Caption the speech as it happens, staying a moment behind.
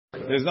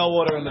There's no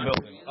water in the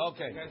building.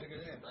 Okay.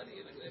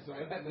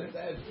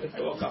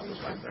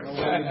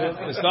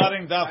 We're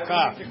starting Daf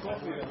Kaf.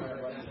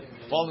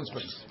 Fallen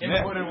Springs.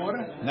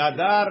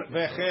 Nadar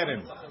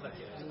vecherem.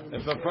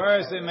 If a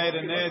person made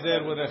a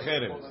neder with a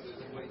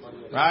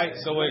cherem, right?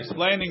 So we're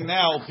explaining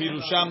now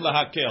pirusham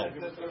lahakel.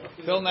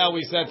 Till now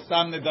we said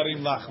stam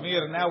nedarim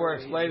lachmir. Now we're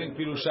explaining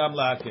pirusham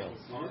lahakel.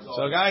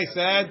 So a guy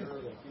said,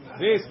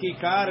 this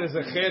kikar is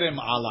a cherem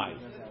alai.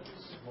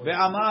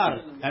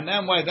 Ve'amar, and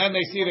then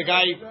they see the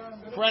guy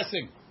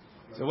pressing.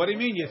 So what do you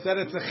mean? You said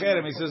it's a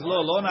cherem. He says,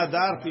 lo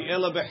nadarti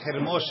ela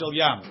bechirmo shel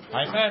yam.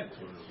 I meant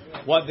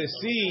what the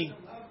sea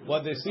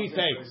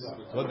takes,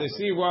 what the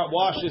sea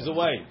washes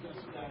away.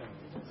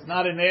 It's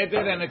not an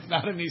eder and it's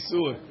not an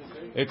isur.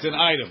 It's an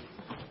item,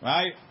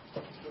 right?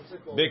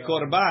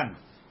 Bekorban.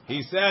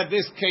 He said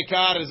this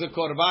kekar is a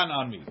korban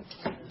on me.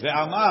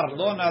 Ve'amar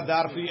lo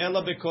nadarti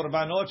ela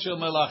bekorbanot shel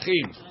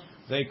melachim.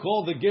 They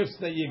call the gifts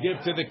that you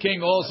give to the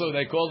king also,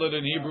 they call it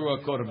in Hebrew a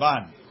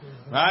korban.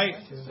 Right?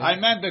 I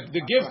meant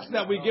the gifts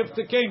that we give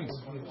to kings.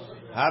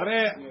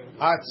 Hare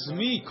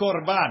atzmi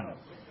korban.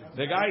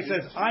 The guy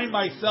says, I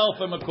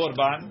myself am a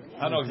korban.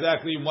 I don't know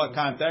exactly in what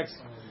context.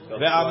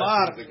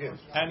 Ve'amar,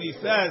 and he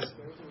says,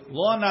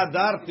 Lo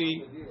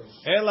nadarti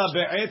ela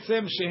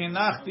be'etzem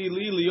shehinachti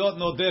li liot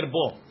noder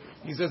bo.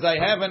 He says, I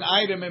have an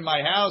item in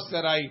my house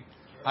that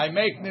I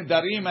make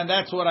nidarim and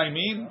that's what I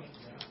mean.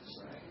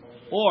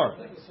 Or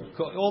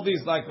all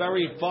these like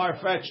very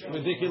far-fetched,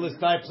 ridiculous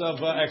types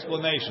of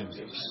explanations.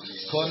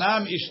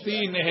 Konam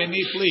ishti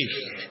nehenit li.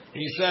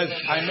 He says,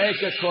 I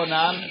make a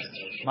konam.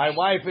 My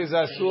wife is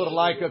asur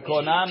like a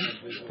konam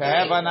to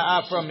have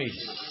ana'ah from me.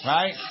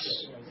 Right?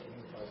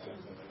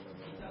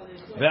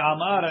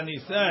 Ve'amar, and he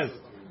says,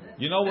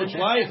 you know which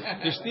wife?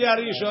 Ishti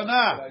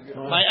arishona,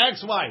 my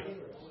ex-wife.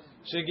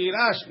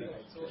 Shegirashti.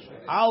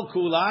 Al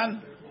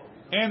kulan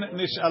en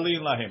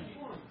nishalin lahim.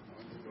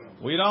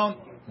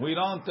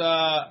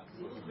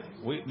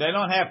 They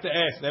don't have to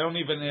ask. They don't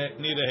even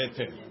need a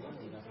hitir.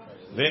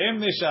 Ve'im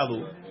nishalu,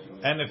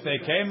 and if they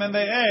came and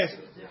they asked,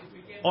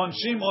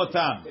 onshim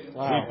otam,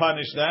 we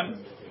punish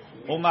them.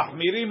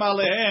 Umachmirim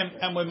alehem,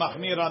 and we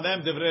machmir on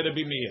them. Divrei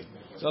Rabbi Meir.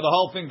 So the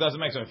whole thing doesn't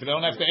make sense. If you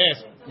don't have to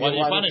ask, why do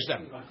you punish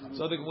them?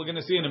 So we're going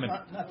to see in a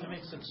minute. Not to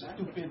make such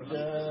stupid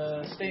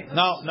statements.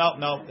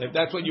 No. If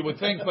that's what you would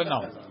think, but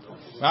no.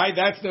 Right?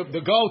 That's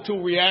the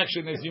go-to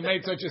reaction is you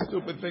made such a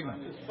stupid thing.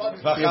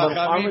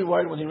 Are we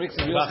worried when he makes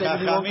a real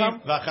statement he won't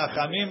come?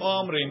 V'chachamim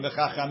omrim, the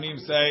chachamim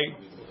say,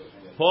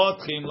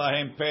 potchim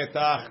lahem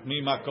petach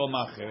mimakom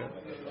acher.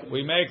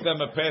 We make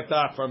them a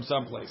petach from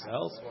someplace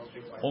else.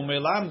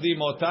 Umelamdim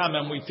otam,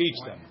 and we teach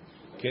them.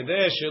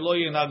 Kedeh shelo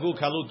yinagu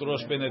kalut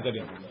rosh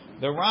benederim.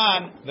 The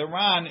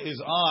Ran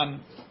is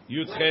on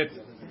Yudchet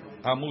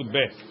Amud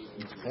Bet.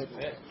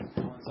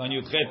 It's on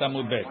Yudchet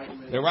Amud Bet.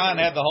 The Ran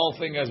had the whole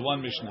thing as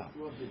one Mishnah.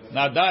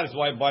 Nadar is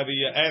why by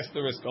the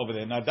asterisk over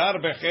there. Nadar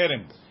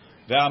becherem.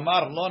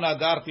 Ve'amar lo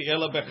nadarti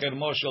ela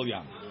bechermo shel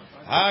yam.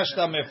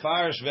 Hashta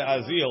mefarsh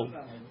ve'azil.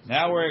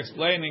 Now we're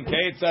explaining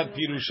keitzad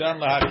pirushan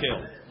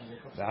lahakel.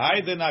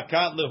 Ve'haide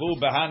nakat lehu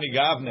behani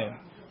gavne.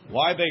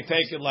 Why they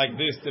take it like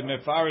this to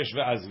mefarsh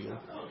ve'azil.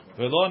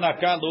 Ve'lo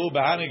nakat lehu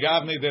behani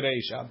gavne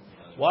dereisha.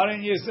 Why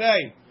didn't you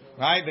say?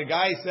 Right? The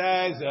guy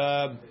says,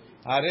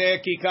 Hare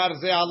kikar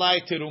ze alai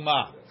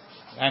teruma.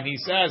 And he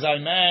says, I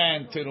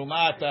meant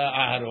terumata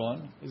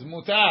aharon is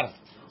mutar.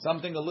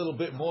 Something a little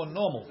bit more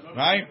normal.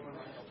 Right?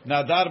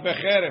 Nadar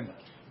becherem.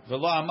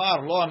 Velo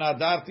amar lo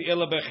nadarti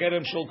ela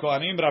becherem shel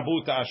kohanim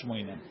rabuta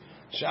ashmoinem.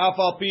 Sha'af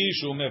al pi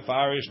shu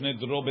mefarish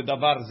nedro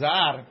bedavar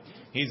zar.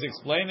 He's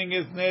explaining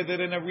his neder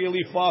in a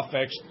really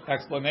far-fetched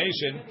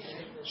explanation.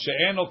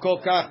 She'eno kol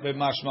kach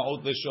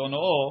b'mashma'ot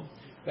leshono.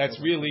 That's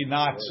really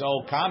not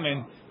so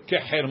common.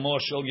 Kehermo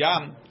shel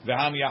yam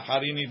v'han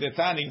yacharini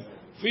detani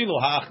filu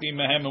ha'achim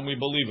mehem, and we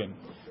believe him.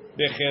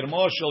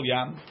 Bechermo shel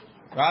yam.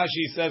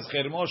 Rashi says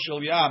chermo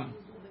shel yam.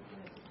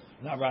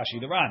 Not Rashi,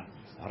 the Ran.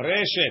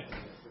 Reshet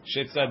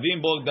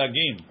shetzadim bo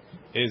dagim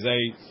is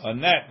a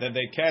net that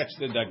they catch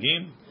the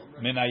dagim.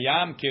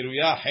 Minayam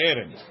kiruya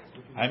herem.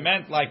 I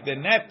meant like the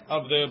net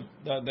of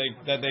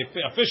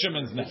a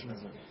fisherman's net.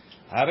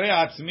 Hare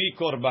atzmi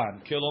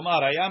korban.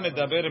 Kilomar hayam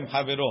medaber im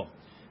havero.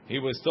 He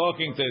was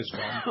talking to his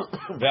friend.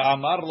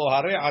 Ve'amar lo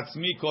hare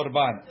atzmi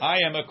korban. I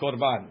am a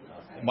korban.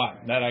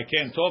 What? That I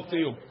can't talk to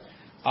you.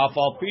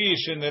 Afal pi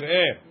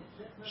shenireh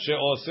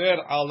she'oser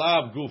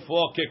alav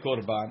gufo ke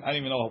korban. I don't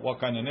even know what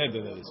kind of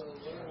neder that is.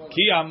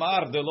 Ki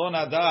amar de lo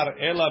nadar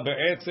ela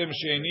be'etzem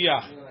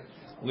she'eniach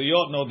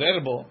liot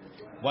noderbo.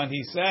 When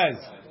he says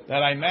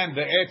that I meant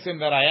the etzem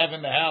that I have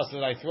in the house,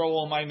 that I throw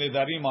all my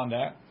nedarim on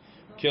that.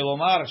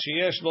 Kilomar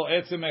sheyesh lo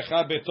etzem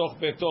echad betoch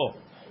beto.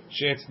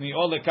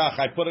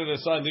 I put it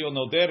aside. Leo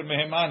noder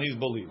meheman. He's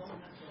believed.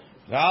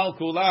 Ve'al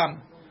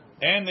kulam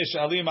en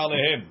nishalim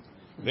alehem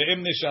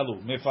ve'im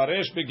nishalu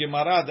mefaresh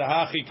begemara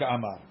dahachi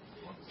ka'amar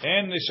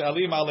en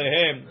nishalim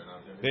alehem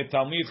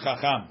ve'talmid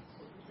chacham.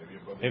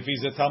 If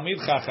he's a talmid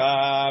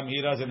chacham,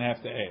 he doesn't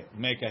have to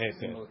make a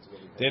heter.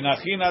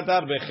 Tenachin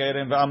adar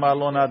becherem ve'amar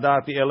lo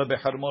nadati ela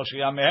becharmo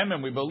sheyam mehem,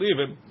 and we believe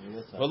him.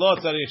 ולא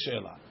צריך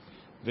שאלה.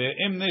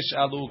 ואם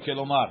נשאלו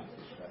כלומר,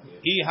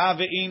 אי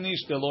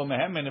הוויניש דלא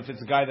מהם, and if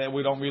it's a guy that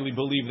we don't really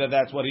believe that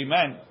that's what he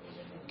meant,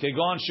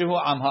 כגון שהוא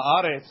עם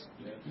הארץ,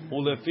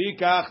 ולפי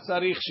כך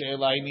צריך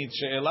שאלה, he needs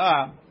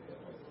שאלה,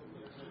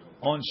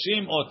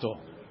 עונשים אותו.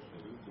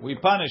 We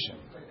punish him.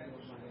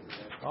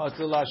 It's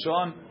a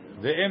lashon,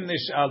 ואם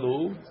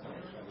נשאלו,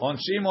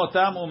 עונשים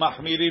אותם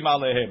ומחמירים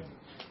עליהם.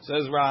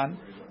 Says Ran,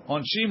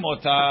 עונשים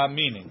אותם,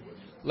 meaning,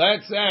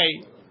 let's say,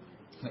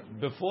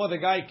 before the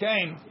guy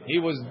came, he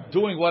was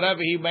doing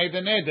whatever he made the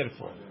neder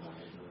for.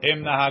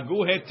 Im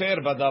nahagu heter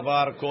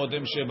badavar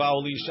kodem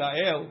sheba'u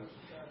lisha'el.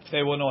 If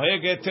they were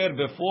noheg heter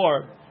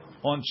before,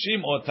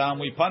 onshim otam,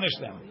 we punish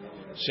them.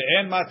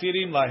 She'en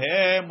matirim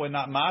lahem, we're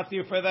not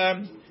matir for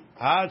them.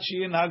 Ad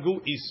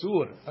she'inhagu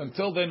isur,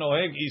 until they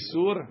noheg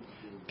isur,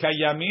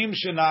 kayamim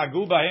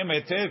she'nahagu bahem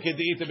heter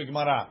kedi'ita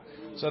b'gmara.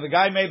 So the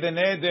guy made the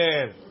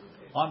neder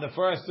on the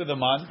first of the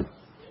month.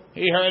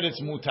 He heard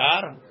it's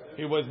mutar.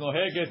 He was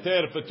noheg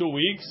heter for 2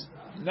 weeks.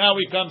 Now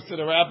he comes to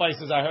the rabbi,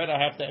 says, I heard I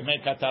have to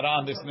make katara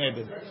on this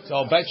neder. So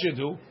I'll bet you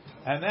do.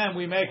 And then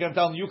we make him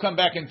tell him, you come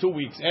back in 2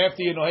 weeks.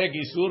 After you noheg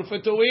isur for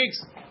 2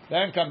 weeks,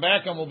 then come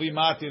back and we'll be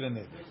matir the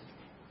neder.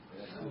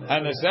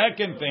 And the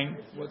second thing,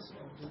 we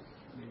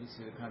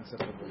see the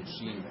concept of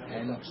regime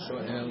and shoel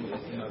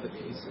in other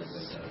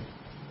cases.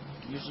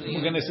 Usually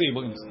we're going to see.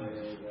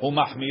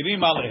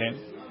 Umachmirim alehem.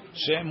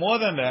 More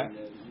than that,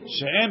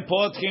 she'en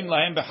potchim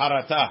lahem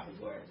beharata.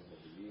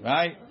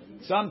 Right?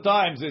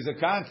 Sometimes there's a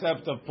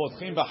concept of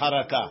potchim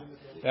b'harata,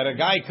 that a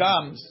guy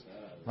comes,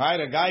 right?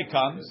 A guy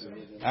comes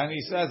and he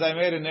says, "I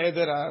made a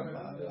neder.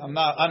 I'm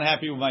not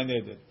unhappy with my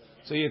neder."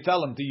 So you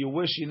tell him, "Do you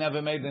wish you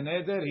never made the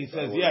neder?" He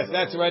says, "Yes,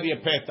 that's already a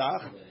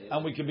petach,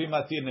 and we can be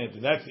matir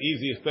neder. That's the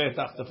easiest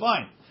petach to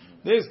find."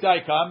 This guy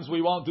comes, we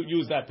won't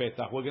use that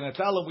petach. We're going to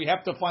tell him we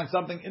have to find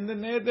something in the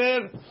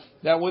neder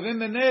that within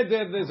the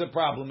neder there's a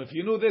problem. If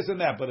you knew this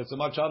and that, but it's a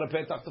much harder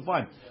petach to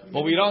find.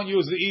 But we don't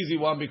use the easy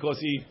one because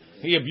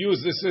he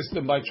abused the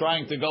system by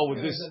trying to go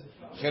with this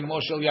chermo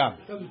shel yam.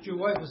 Your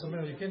wife or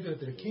something, you can't do it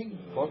to the king.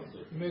 You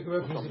make a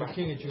reference to the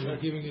king that you're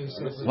giving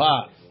yourself.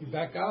 What? You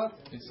back out?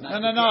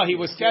 No. He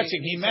was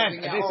sketching. He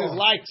meant this is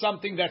like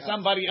something that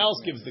somebody else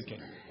gives the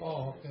king.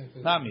 Oh,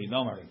 okay. Not me.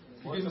 Don't worry.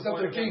 You give yourself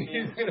to the king.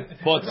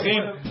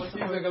 Potchim.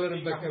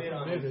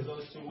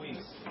 Those 2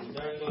 weeks.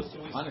 During those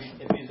 2 weeks,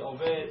 if he's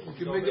over,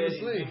 you can make it a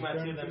slave.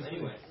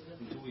 Anyway.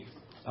 2 weeks.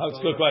 That's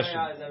a good question.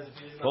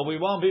 But we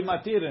won't be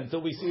matir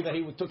until we see that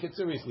he took it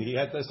seriously. He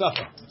had to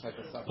suffer.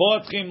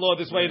 Potchim lo,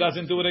 this way he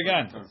doesn't do it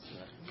again.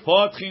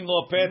 Potchim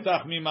lo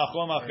petach mi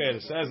machom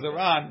acher. Says the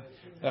Ran,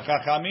 the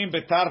chachamim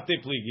betarti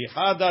pligi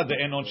chada de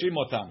enonshim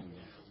otam.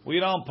 We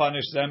don't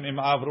punish them im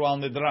avru al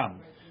nidram.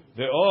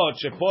 Ve'od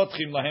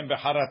shepotchim lahem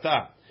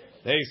beharata.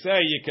 They say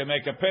you can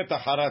make a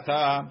petach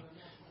harata.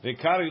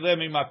 Ve'kari le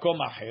mi makom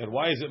acher.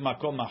 Why is it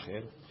makom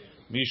acher?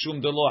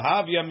 Mishum de lo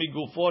havya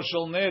migufo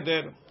shel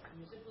neder.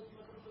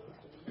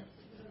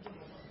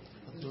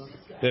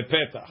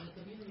 בפתח.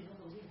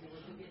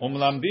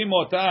 ומלמדים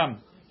אותם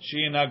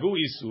שינהגו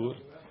איסור,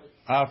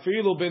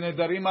 אפילו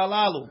בנדרים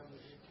הללו,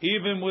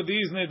 even with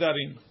these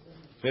נדרים.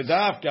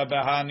 ודווקא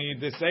בהני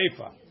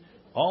דסייפה.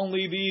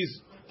 Only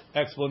these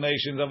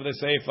explanations of the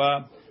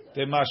Seifa,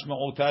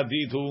 דמשמעותה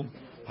דידו,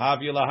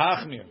 הביא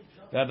להחמיר.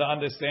 That the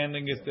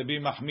understanding is to be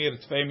מחמיר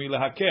תפמי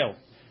להקל.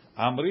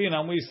 אמרין,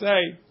 and we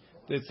say,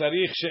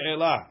 דצריך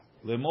שאלה,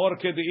 למור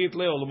כדאית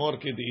לה או למור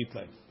כדאית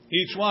לה.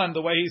 Each one,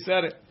 the way he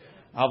said it.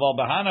 Aval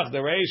b'hanach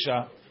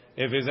dereisha,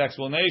 if his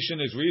explanation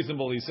is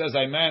reasonable, he says,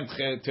 I meant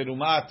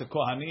terumat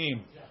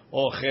kohanim,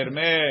 or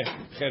cherme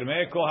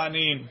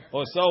kohanim,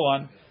 or so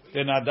on, the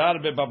nadar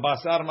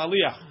bebabasar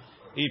maliach,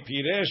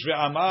 ipiresh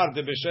ve'amar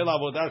de beshel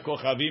avodat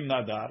kochavim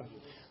nadar,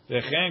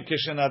 v'chen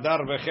keshenadar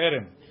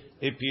v'cherem,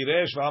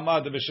 ipiresh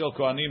ve'amar de beshel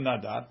kohanim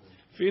nadar,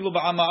 filu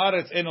ba'ama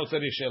aretz eno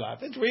tzarich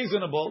shelat. It's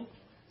reasonable.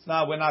 It's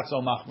not, we're not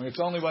so machmir. It's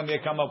only when they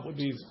come up with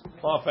these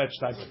far-fetched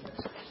type of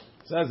things.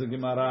 Says the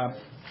Gemara,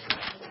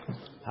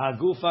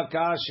 Hagufa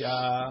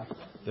kasha.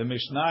 The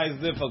Mishnah is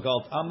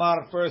difficult.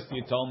 Amar, first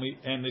you told me,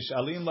 and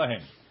nishalim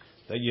lahem,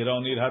 that you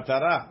don't need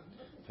hatara.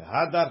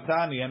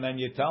 Hadartani, and then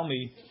you tell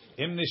me,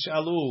 im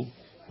nishalu,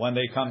 when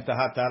they come to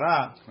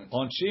hatara,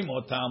 onshim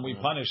otam, we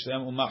punish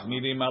them,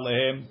 umachmirim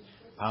alehem.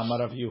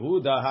 Amar of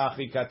Yehuda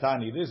hachi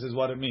katani. This is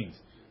what it means.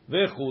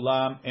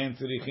 Vechulam en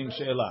tzrichim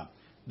she'ela.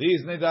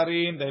 These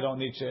nedarim, they don't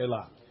need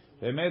she'ela.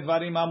 Ve'med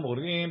varim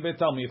amurim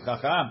betalmid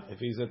chacham. If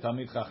he's a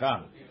talmid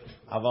chacham.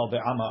 Aval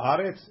be'ama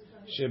aretz,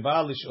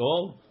 sheba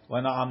lish'ol,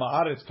 when Amma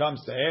Aretz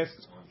comes to ask,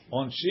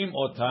 onshim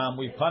otam,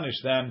 we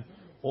punish them,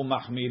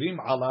 umachmirim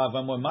alav,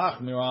 and we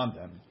machmir on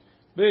them.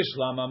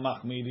 Bishlama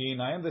machmirin,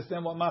 I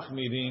understand what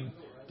machmirin,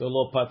 the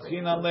lo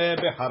patchin ale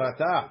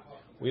beharata.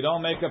 We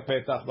don't make a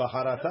petach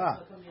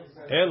beharata.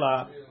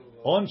 Ela,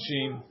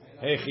 onshim,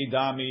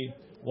 hechidami,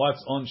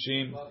 what's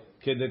onshim?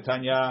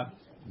 Kedetanya,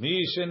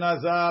 mi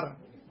shenazar,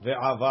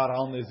 ve'avar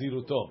al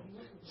neziruto.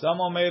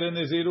 Someone made a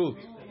nezirut,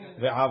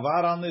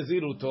 ve'avar al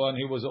neziruto, and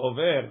he was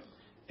over.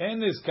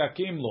 En is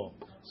kakim lo.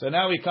 So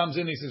now he comes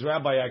in. He says,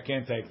 "Rabbi, I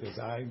can't take this.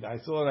 I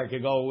thought I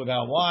could go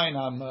without wine.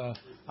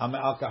 I'm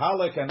an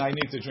alcoholic and I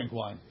need to drink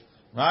wine,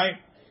 right?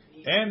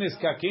 And is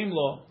kakim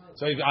lo.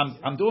 So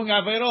I'm doing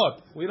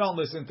averot. We don't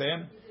listen to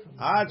him.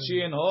 Ad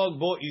she'enhog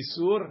bo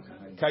isur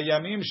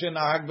kayamim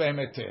shenahag behem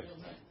heter.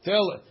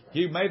 Till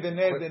he made the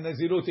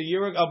nezirut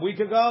a week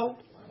ago.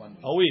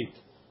 A week,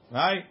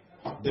 right?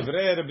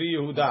 Divrei Rabbi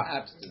Yehuda.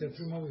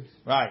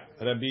 Right.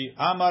 Rabbi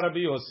Amar Rabbi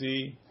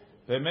Yossi.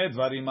 Bemed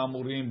varim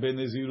amurim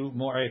benezirut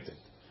mo'etet.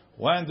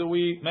 When do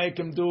we make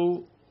him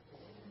do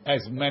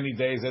as many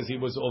days as he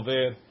was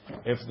over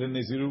if the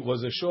Nizirut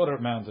was a shorter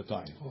amount of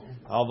time?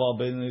 Aval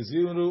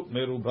benezirut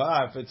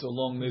merubah, if it's a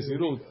long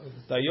Nizirut,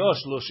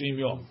 tayosh loshim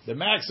yom. The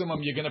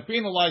maximum you're going to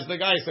penalize the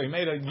guy. So he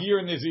made a year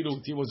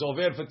Nizirut. He was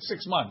over for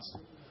 6 months.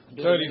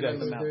 30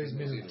 days.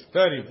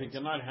 30. If he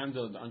cannot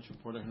handle it, aren't you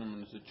putting him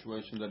in a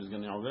situation that he's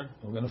going to over?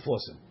 We're going to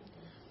force him.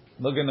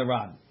 Look in the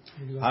Ran.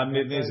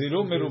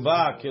 Nizirut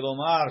merubah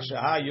kilomar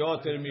sheha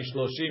yoter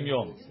mishloshim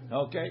yom.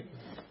 Okay.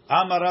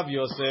 Amar Rav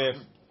Yosef,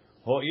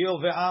 Ho'il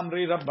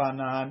ve'amri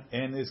Rabbanan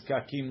en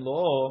iskakim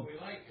lo.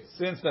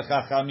 Since the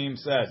Chachamim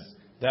said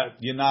that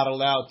you're not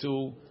allowed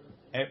to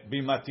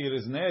be matir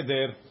is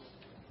neder,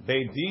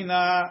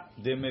 beidina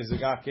de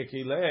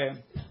mezgakekile,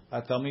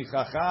 a talmid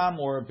chacham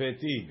or a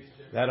beti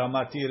that a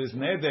matir is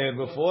neder.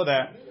 Before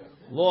that,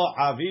 lo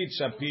avid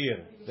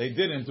shapir, they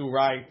didn't do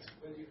right.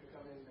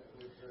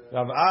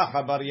 Rav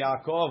Acha bar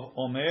Yaakov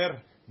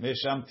omer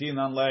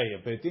meshamtinan lei.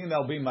 A betin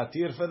they'll be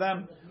matir for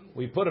them.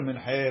 We put him in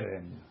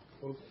Harim.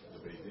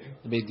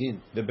 The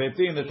Beidin. The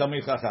Beidin, the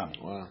Talmid Chacham.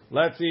 Wow.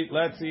 Let's see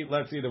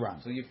the Ram.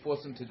 So you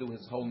force him to do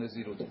his whole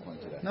Nezirut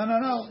according to that? No.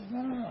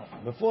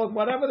 Before,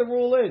 whatever the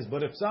rule is,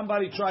 but if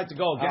somebody tried to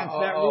go against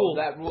that rule.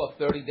 That rule of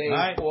 30 days,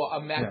 right? or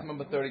a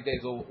maximum of 30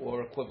 days,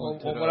 or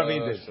equivalent to whatever he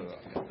did.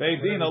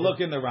 Beidina,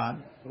 look in the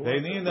Ran.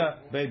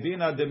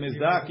 Beidina de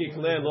mizdaki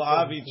kle lo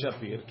avid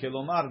shapir.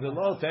 Kilomar de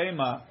lo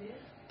teima.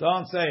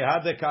 Don't say,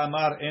 hadek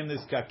amar en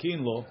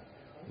niskakin lo.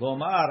 We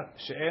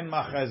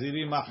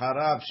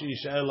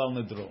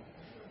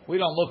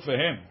don't look for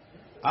him.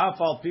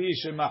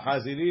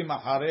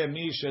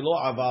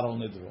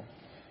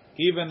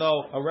 Even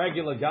though a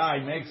regular guy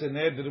makes a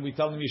neder, we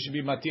tell him you should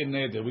be matir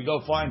neder. We go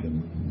find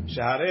him.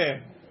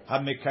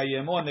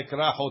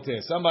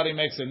 Somebody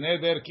makes a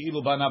neder,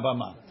 ki'ilu bana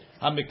bama.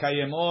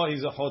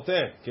 He's a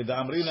chote.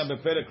 Kedamrina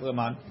beperek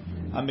leman.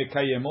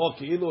 Hamekayemo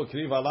ki'ilu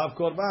ekriv alav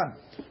korban.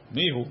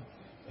 Mihu.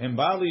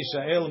 Himbali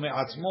sha'el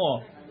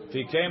me'atzmo. If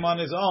he came on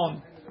his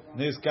own,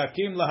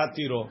 nizkakim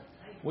lahatiro.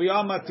 We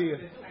are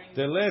matir.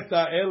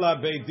 Deleta ela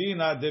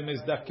beidina de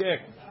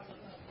mizdakek.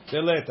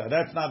 Deleta.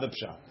 That's not the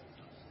pshat.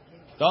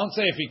 Don't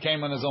say if he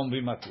came on his own,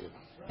 be matir.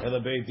 Ela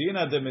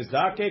beidina de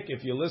mizdakek.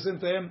 If you listen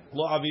to him,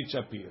 lo avid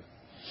shapir.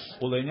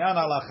 Ulenyan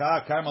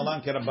alacha kaim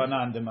alan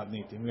kerabanan de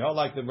matnitim. We all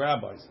like the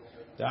rabbis.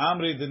 The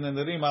amri de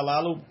nedarim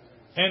alalu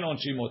en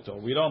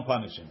onshimoto. We don't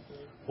punish him.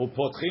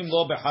 Upotchim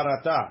lo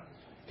beharata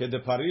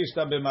kede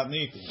parishta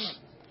bematnitim.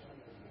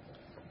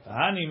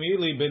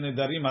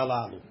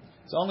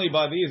 It's only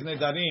by these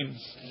nedarim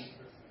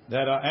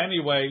that are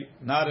anyway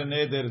not a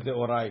neder de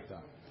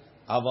oraita.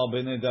 Aval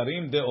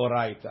benedarim de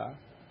oraita.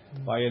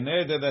 By a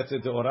neder that's a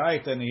de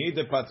oraita, nihi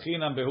de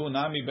patchinam behu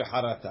nami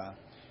beharata.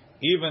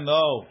 Even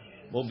though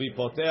will be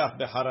poteach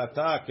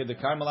beharata ke de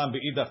karmelam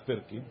beidach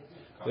pirkim,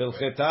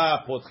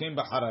 velcheta potchim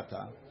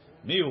beharata.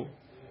 Miu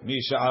mi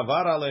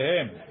sha'avar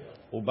alehem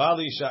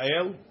ubali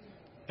sha'el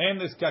en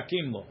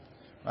niskakim lo.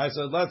 Right,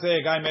 so let's say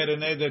a guy made a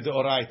neder de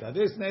oraita.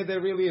 This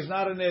neder really is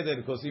not a neder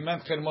because he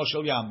meant chermo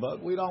shel yam,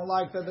 but we don't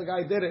like that the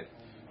guy did it.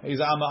 He's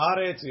am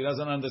haaretz, he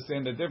doesn't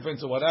understand the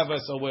difference or whatever.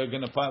 So we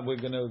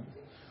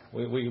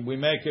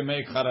make him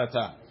make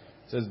charata.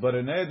 It says, but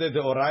a neder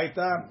de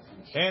oraita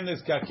en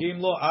eskakim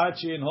lo ad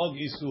she'enhog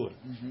isur,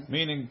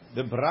 meaning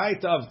the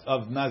bright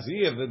of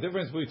nazir, the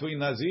difference between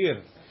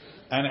nazir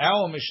and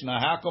our mishnah.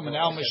 How come in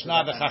our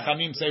mishnah the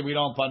chachamim say we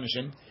don't punish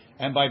him?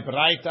 And by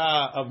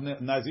Braita of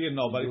Nazir,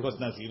 no, but because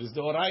Nazir is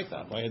the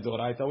Oraita. By the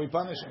Oraita, we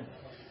punish him.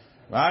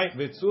 Right?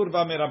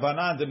 V'tzurba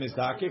mirabanan de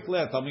mizdakik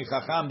le, Talmid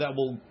Chacham that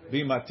will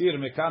be matir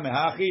mekam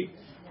mehachi,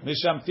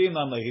 mishamtin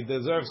le. He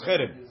deserves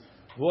cherem.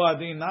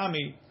 V'adin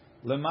nami,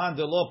 leman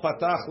de lo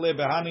patach le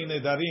behani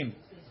nedarim,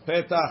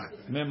 petach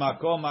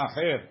memakom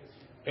acher,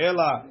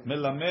 ela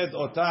melamed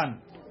otan,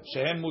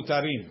 shehem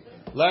mutarim.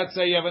 Let's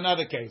say you have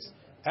another case.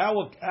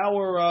 Our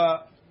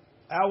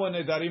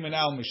nedarim in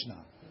our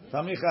Mishnah.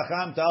 Talmid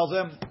Chacham tells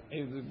him,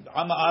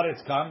 Am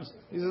Haaretz comes.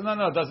 He says,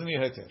 no, it doesn't need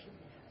heter.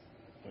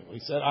 We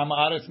said Am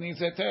Haaretz needs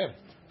heter.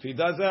 If he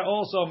does that,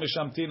 also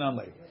mishamtin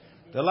anlei.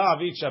 Tela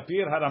Avid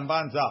Shapir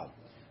Haramban Zal.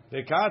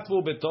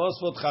 Dekatvu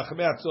betosfot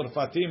Chachmei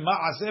Tzorfatim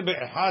ma'aseh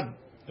be'ehad.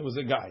 It was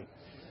a guy.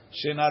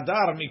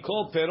 Shenadar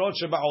mikol perot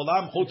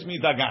sheba'olam chutz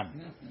midagan.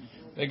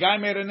 The guy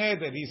made a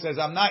neder. He says,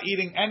 I'm not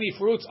eating any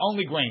fruits,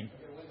 only grain.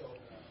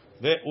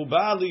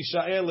 Ve'uba li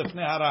sha'el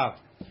lefnei harav.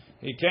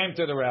 He came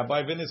to the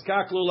rabbi.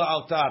 V'niskak lula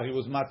altar. He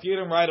was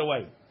matirim right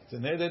away. It's a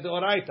neder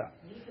d'oraita.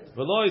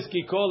 V'lo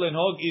iskikol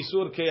enhog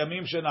isur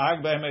keyamim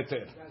shenahag behem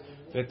heter.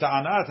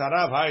 V'ta'anat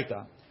harav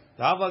haita.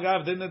 Ta'av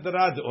agav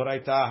d'nederad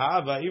d'oraita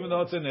ha'ava, even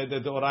though it's a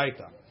neder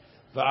d'oraita.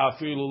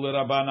 V'afilu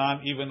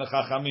l'rabanan, even the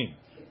chachamim.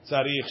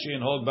 tzarich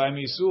shinhog by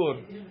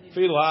misur.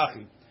 Filu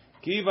hachi.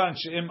 Kivan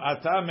she'im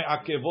ata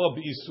me'akevo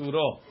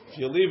b'isuro. If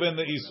you leave in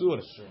the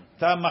isur,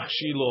 ta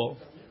machshilo.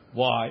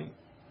 Why?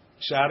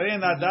 Sharei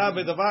nada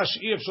b'davar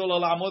she'if sholo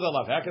la'amod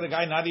alav. How can the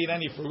guy not eat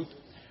any fruit?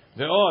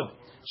 Ve'od.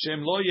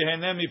 Shem lo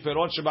yehenem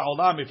miperot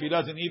sheba'olam. If he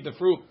doesn't eat the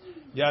fruit,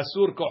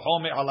 yasur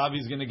koho me'alav.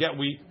 He's going to get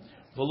weak.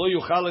 V'lo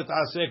yuchal et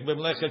asek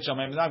b'mlechet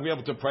shamayim. He's not going to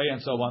be able to pray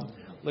and so on.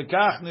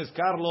 Lekach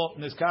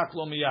nizkak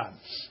lo miyad.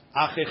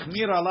 Ach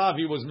echmir alav.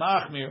 He was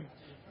machmir.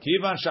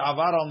 Kivan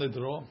she'avar al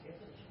nidro.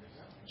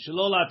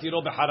 Shelo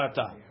latiro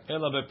b'harata.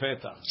 Ela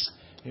b'petach.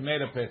 He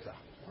made a petach.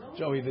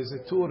 Joey, there's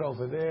a tour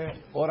over there.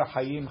 Ora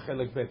Hayim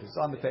Chelek Bet. It's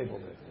on the table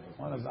there.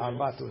 One of the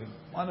Arba Turim.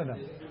 One of them.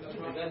 The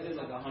guy did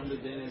like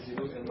 100 days,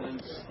 and then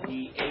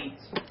he ate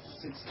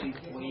 60.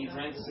 When he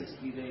drank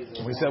 60 days.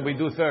 We said we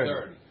do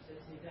 30.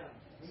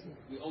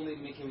 We only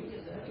make him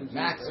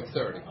Max of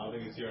 30. I don't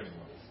think it's here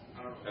anymore.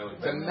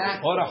 The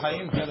max. Ora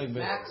Hayim Chelek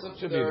Bet. Max of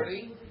Should 30.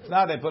 Be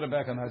now they put it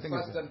back on. I think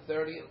Less it's than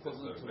 30,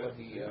 equivalent to what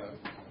he.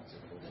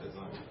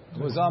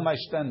 it was on my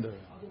stender.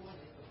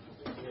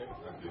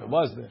 It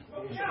was there.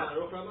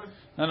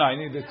 No, I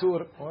need the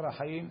tour. Ora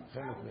Hayim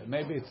Chelek Bet.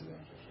 Maybe it's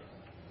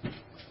there.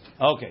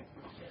 Okay.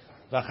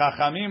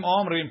 V'chachamim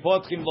omrim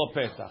potchim lo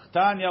petach.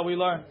 Tanya, we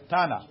learn.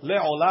 Tana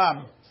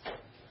le'olam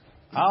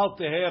al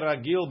teher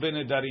ragil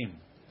b'nedarim.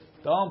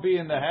 Don't be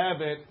in the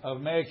habit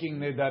of making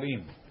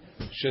nedarim.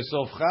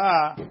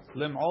 Shesofcha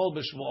lim'ol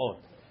b'shvuot.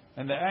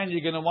 In the end,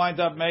 you're going to wind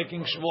up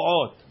making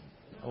shvuot.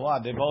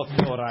 What? They both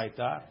go right.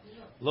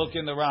 Look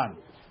in the Ran.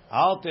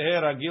 Al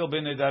teher ragil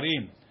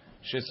b'nedarim.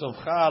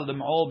 Shesofcha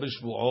lim'ol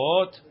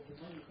b'shvuot.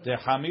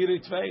 Dehamir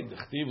itvei.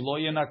 Dechtiv lo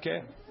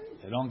yenakeh.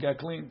 They don't get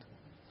cleaned.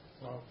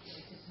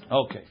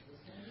 Okay,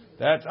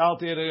 that's al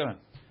teher ragil.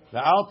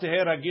 The al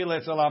teher ragil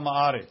etzel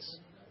ha'ma'aretz.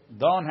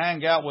 Don't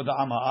hang out with the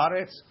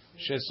ha'ma'aretz.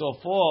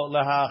 Shesofo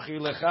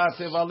lehachilecha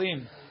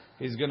tevalim.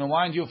 He's going to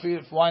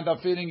wind up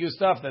feeding you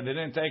stuff that they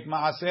didn't take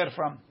ma'aser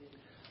from.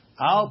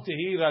 Al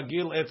tehi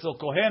ragil etzel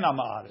kohen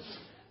ha'ma'aretz.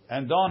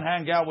 And don't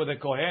hang out with a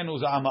kohen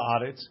who's a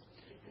ha'ma'aretz,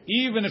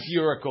 even if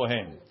you're a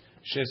kohen.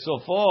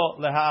 Shesofo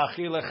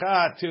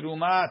lehachilecha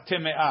tiruma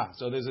teme'ah.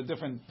 So there's a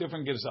different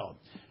girsal.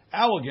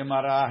 Our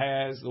Gemara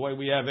has the way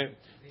we have it.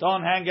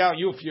 Don't hang out,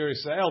 you if you're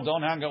Israel,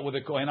 don't hang out with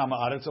the Kohen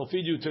HaMa'aretz, he'll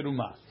feed you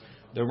teruma.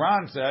 The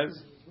Ran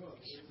says,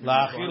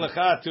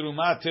 La'achilecha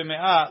teruma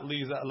teme'ah,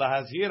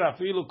 lahazhir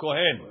afilu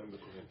Kohen,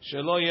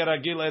 shelo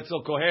yeragil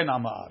etzel Kohen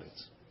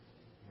HaMa'aretz.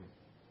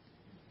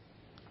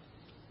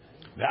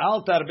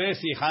 Ve'al tarbeh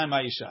sichaim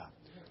ha'isha.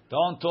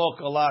 Don't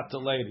talk a lot to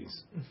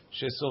ladies.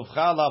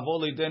 Shesovcha lavo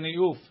lidei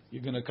niyuf.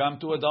 You're going to come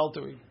to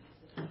adultery.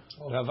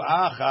 Rav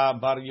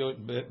Acha bar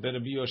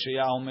Rabbi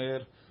Yoshaya Omer,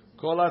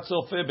 Kol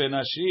hatzofe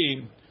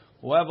benashim.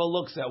 Whoever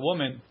looks at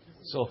women,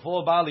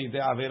 sofo bali de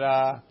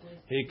avera,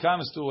 he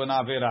comes to an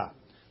avera.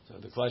 So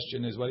the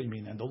question is, what do you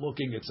mean? And the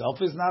looking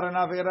itself is not an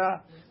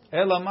avera.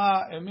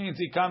 Elama, it means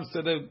he comes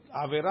to the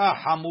avera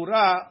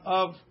hamura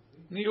of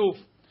niuf.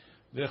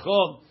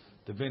 V'chol,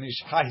 the Ben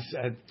Ish Chai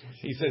said,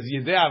 he says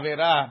yedei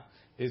avera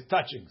is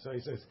touching. So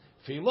he says,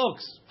 if he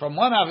looks from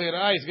one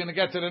avera, he's going to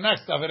get to the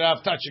next avera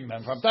of touching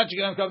them. From touching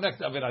them, come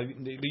next avera.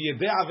 The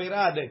yedei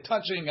avera, the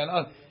touching and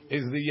all,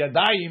 is the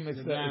yadayim,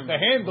 it's the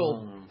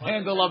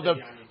handle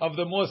of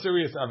the more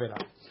serious avera.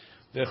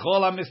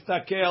 V'chol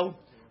hamistakel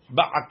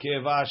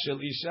ba'akeva shel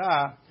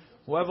isha.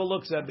 Whoever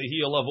looks at the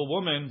heel of a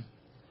woman,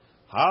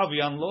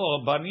 havyan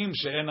lo banim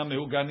she'ena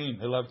mehuganim.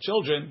 He'll have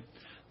children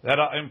that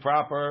are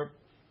improper.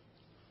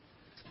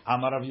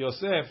 Amar Rav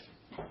Yosef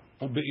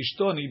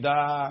ubeishto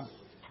nida.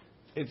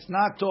 It's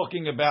not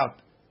talking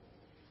about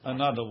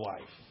another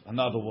wife,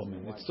 another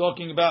woman. It's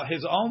talking about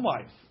his own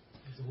wife.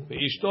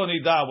 Beishto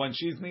nida, when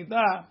she's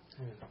nida.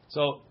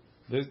 So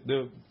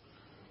the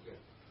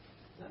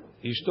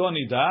ishto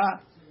nida,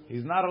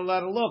 he's not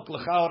allowed to look.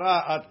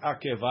 L'chaora at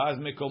akeva as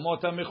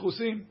mekomot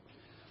hamechusim.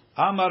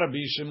 Amar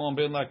Rabbi Shimon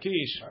ben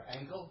Lakish. Her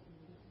ankle?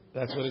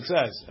 That's what it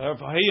says. Her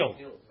heel.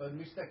 But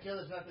mistakel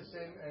is not the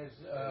same as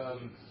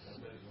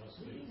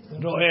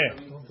Ro'eh.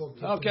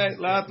 Okay,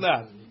 lat.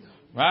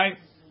 Right?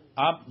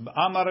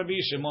 Amar Rabbi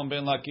Shimon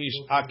ben Lakish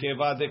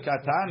akeva de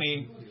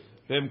katani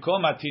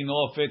b'mkom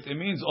hatinofet. It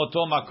means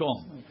oto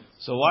makom.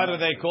 So why do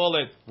they call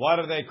it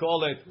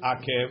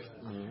akev?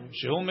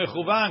 Shehu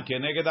mechuvan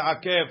keneged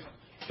akev.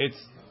 It's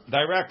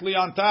directly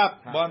on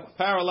top, one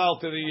parallel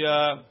to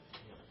the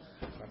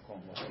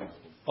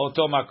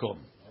oto makom.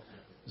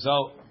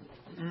 So,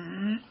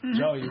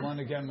 Joe, you want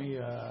to get me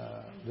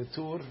the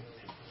tour?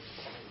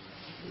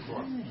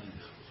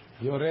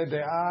 Yoreh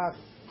de'ah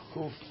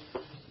kuf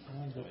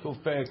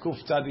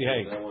tzadi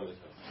hey.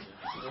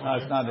 No,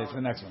 it's not. It's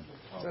the next one.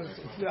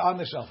 It's on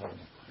the shelf.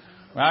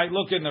 Right?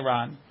 Look in the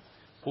Ran.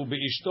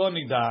 Ubeishto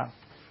nida,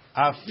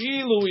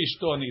 afilu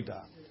ishto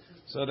nida.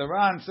 So the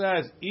Ran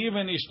says,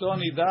 even ishto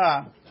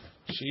nida,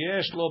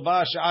 sheyesh lo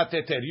ba sha'at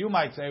heter. You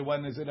might say,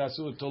 when is it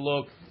asur to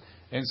look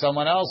in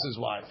someone else's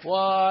wife?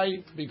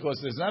 Why? Because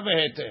there's never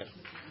heter.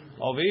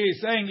 Over here he's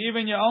saying,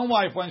 even your own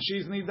wife, when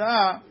she's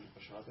nida,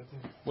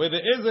 where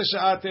there is a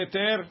sha'at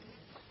heter,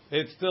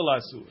 it's still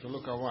asur. So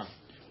look at what?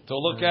 to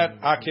look at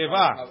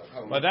Akeva,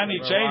 but then he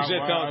changed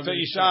it to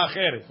Isha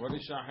Acheret. What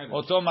is Isha Acheret?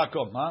 Oto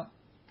Makom, huh?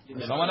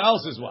 Someone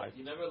else's wife.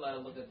 You're never allowed to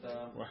look at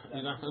the.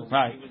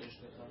 Right.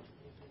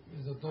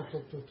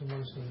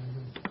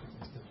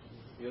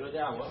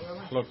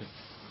 Look.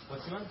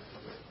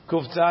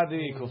 Kuf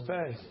Tzadi, Kuf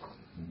Pei.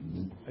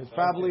 It's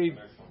probably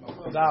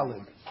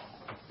Dalid.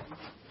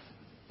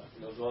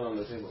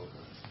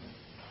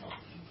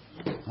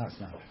 That's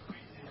not it.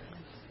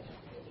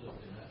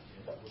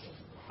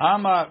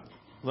 Amar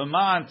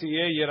leman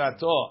tiyeh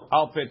yirato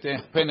al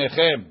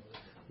penechem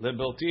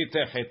lebelti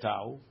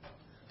techetau.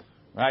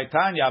 Right,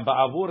 Tanya,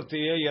 ba'avur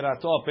tiyeh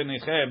yirato al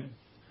penechem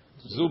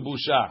zu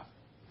busha.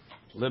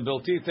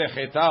 Lebelti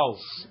techetau,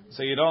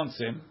 so you don't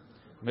sin.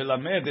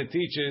 Melamed, it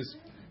teaches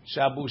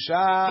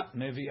shabusha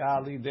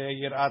mevi'ah lidei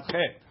yirat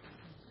chet.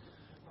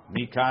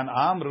 Mikan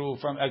amru,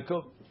 from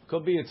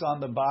could be it's on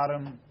the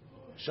bottom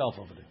shelf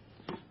over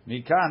there.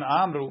 Mikan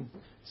amru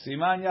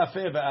siman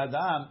yafeh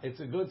be'adam. It's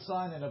a good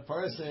sign in a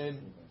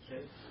person.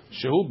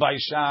 Shehu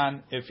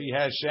baishan, if he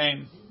has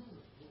shame.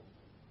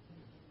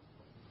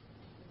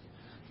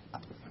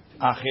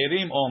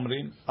 Achirim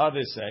omrim,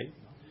 others say,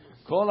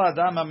 kol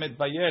adam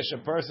hamitbayesh, a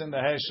person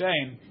that has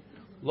shame,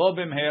 lo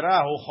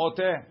bimhera hu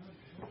choteh,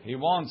 he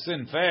won't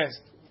sin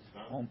fast.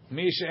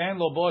 Mi she'en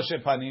lo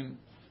boshe panim.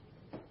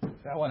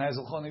 That one has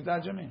a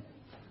chonidah, Jimmy.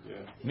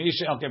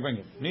 Okay, bring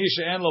it. Mi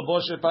she'en lo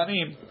boshe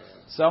panim,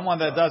 someone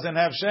that doesn't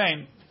have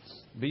shame,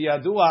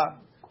 biyadua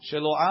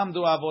shelo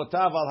amdu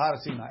avotav al Har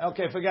Sinai.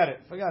 Okay, forget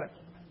it.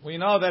 We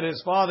know that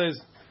his fathers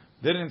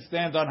didn't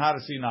stand on Har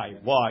Sinai.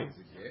 Why?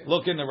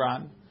 Look in the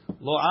Ran.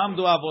 Lo amdu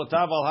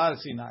avotav al Har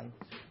Sinai.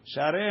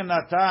 Sharei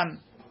Natan.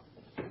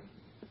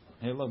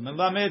 Hey, look.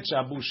 Melamed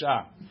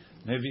shabusha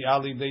mevi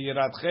ali de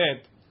yirat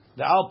chet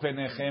de al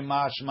penechem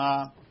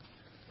mashma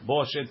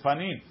boshet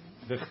panim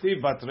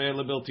v'chtiv batre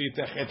lebelti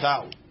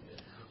techetau.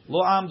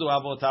 Lo amdu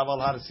avotav al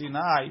Har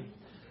Sinai.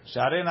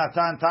 Sharei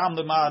Natan tam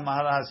lema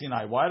Har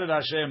Sinai. Why did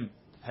Hashem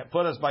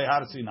put us by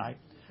Har Sinai?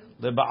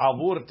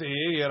 Leba'avur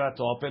tihei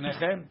yirato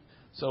penechem.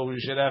 So we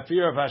should have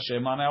fear of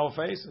Hashem on our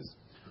faces.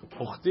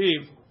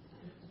 Uchtiv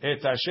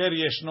et asher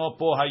yeshno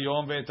po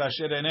hayom ve'et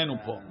asher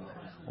enenu po.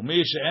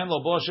 Umi she'en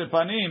lo boshe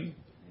panim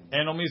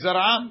eno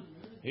mizara'am.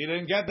 He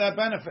didn't get that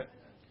benefit.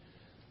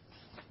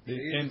 He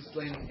didn't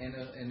explain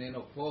in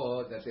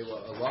Enopo that they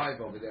were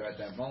alive over there at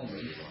that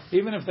moment.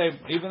 Even if they,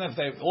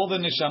 all the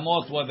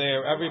nishamot were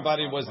there,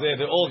 everybody was there.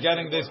 They're all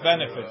getting this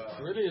benefit.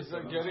 Really, is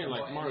that getting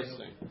like Morris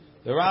saying?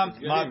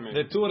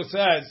 The Tur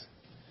says,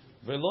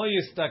 "Velo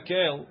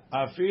yistakel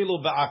afilu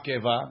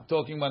ba'akeva,"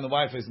 talking when the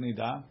wife is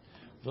nida.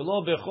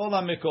 Velo bechol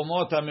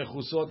hamekomot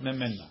hamechusot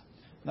memena.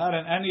 Not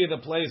in any of the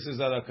places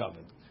that are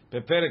covered.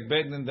 Beperek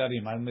bet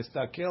nedarim al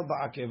mistakel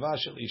ba'akeva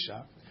shel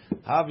isha.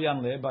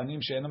 Havyan le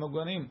banim she'enam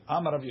muganim.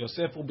 Amar Rav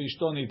Yosef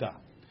u'bishto nida.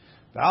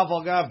 Ve'al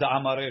v'agav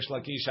da'amar Reish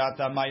Lakish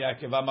hata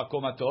ma'yakeva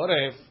makom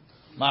hatoref.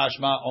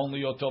 Mashma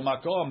only oto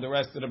makom. The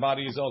rest of the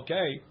body is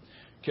okay.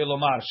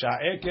 Kilomar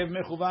sha'ekev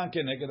mechuvan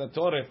keneged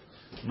hatoref.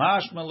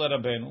 Mashma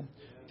leRabenu.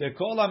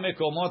 Tekol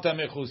hamekomot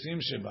hamechusim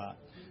sheba.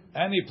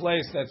 Any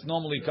place that's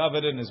normally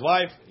covered in his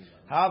wife.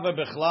 Hava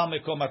bechlal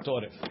mekom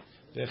hatoref.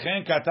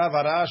 V'chen katav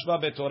harashba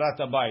betorat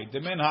habayit. The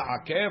min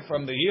ha'akev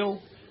from the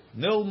heel.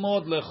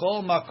 Nilmod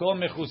lechol makom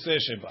mechuseh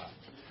sheba.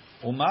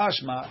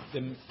 Umashma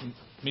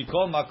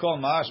mikol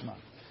makom mashma.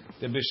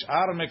 The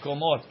bishar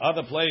mekomot,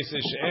 other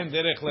places she'en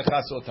derech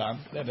lechasotam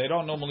that they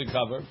don't normally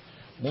cover.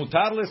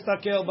 Mutar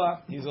lestakel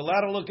ba. He's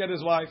allowed to look at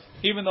his wife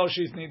even though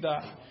she's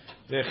nida.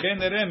 V'chen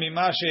nereh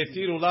mima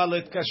she'etiru la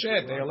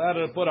letkashet. They allowed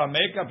her to put on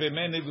makeup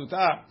b'mei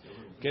niduta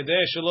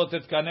kedei shelo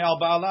tetkaneh al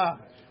ba'ala.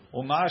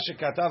 Uma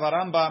shekatav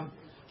Harambam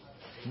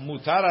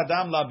mutar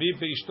adam labib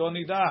beishto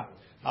nida.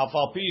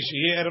 Afal pi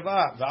sheyeh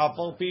erva,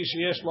 ve'afal pi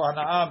sheyesh lo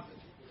hana'am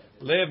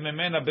lev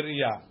memena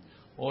b'riyah.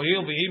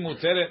 Ohil v'hi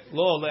muteret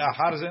lo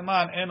le'achar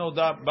zeman eno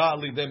da ba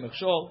lidei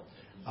mechshol,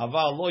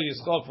 aval lo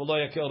yischok v'lo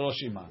yakel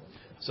roshima.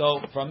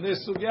 So from this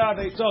sugya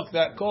they took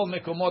that kol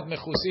mekomot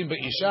mechusim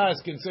be'isha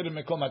is considered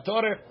mekom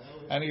hatoref,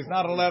 and he's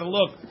not allowed to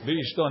look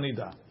be'ishto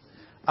nida.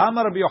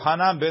 Amar Rabbi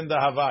Yochanan ben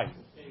Dahavai.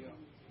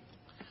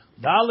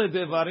 Dale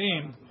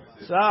devarim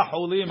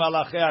sa'huli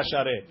malachei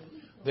hasharet.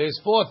 There's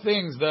 4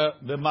 things the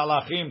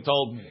malachim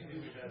told me.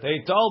 They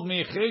told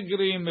me,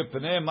 Chigri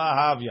mipnei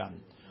mahavyan.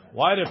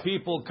 Why do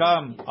people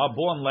are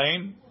born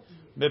lame?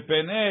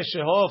 Mipnei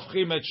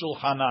shehofchim et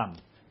shulchanam.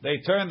 They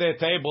turn their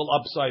table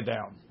upside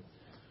down.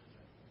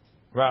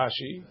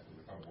 Rashi.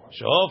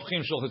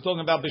 Shehofchim shulchanam. Talking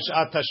about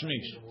b'shat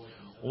tashmish.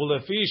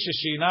 Ulefi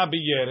sheshina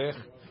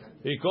b'yerech.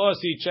 Because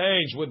he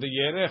changed with the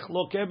yerech,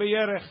 loke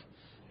b'yerech.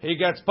 He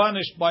gets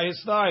punished by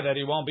his thigh that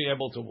he won't be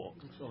able to walk.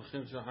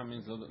 Either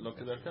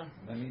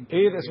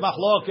it's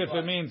machlok if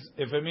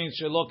it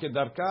means shelok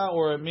darka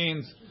or it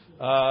means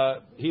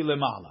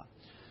hilemala.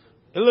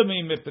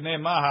 Ilmi mipnei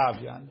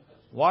mahavyan.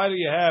 Why do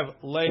you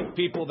have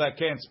people that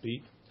can't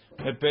speak?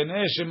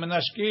 Mipnei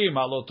shemenashkim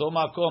aloto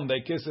makom.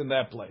 They kiss in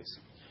that place.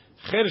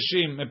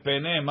 Chirshim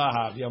mipnei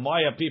mahavyan.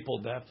 Why are people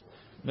deaf?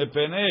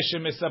 Mipnei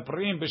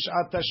shemesaprim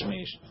b'shat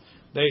tashmish.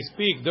 They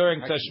speak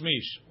during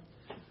tashmish.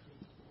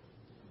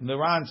 The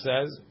Ran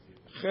says,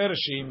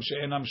 Chershim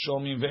she'enam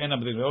shomim ve'enam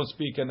b'dim. They don't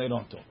speak and they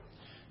don't talk.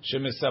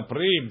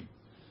 Shemesaprim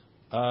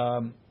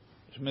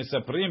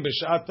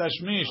b'shat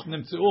tashmish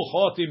nimtzeu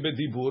chotim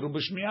b'dibur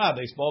u'b'shmi'ah.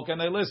 They spoke and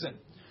they listened.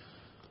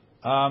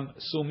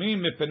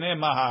 Sumim mipnei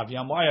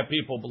mahavyam. Why are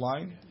people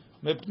blind?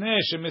 Mipnei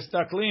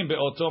shemistaklim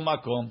be'oto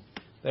makom.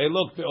 They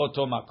look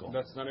be'oto makom.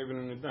 That's not even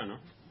in Nida, no?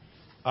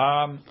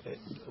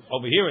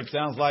 Over here it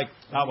sounds like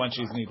not when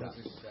she's nida.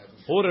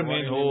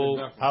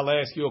 Urminhu, I'll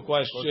ask you a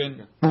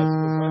question.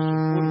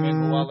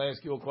 Urminhu, I'll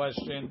ask you a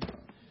question.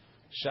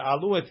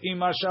 Sha'alu et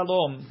Ima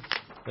Shalom.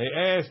 They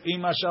asked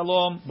Ima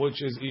Shalom,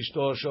 which is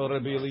Ishto Shor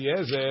Rabbi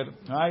Eliezer,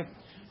 right?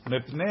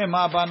 Mepnei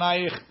ma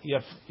banaich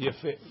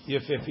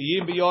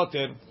yefefiyim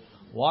biyoter.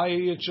 Why are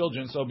your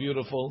children so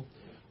beautiful?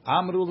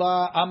 Amra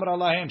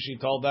lahem, she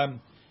told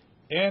them,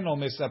 Eno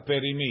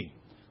mesaperimi.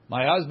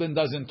 My husband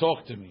doesn't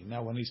talk to me.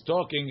 Now when he's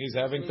talking, he's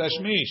having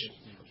tashmish.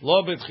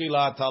 Lo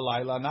betchilat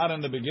halayla, not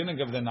in the beginning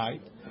of the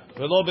night.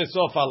 Velo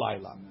besof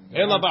halayla.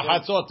 Ela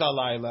b'chatzot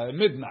halayla,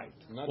 midnight.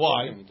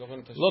 Why?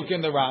 Look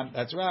in the Ran.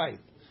 That's right.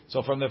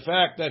 So from the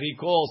fact that he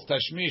calls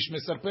tashmish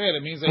misaper,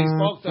 it means that he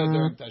spoke to her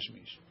during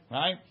tashmish.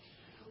 Right?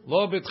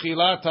 Lo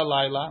betchilat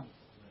halayla,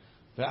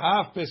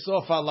 ve'af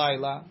besof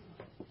halayla.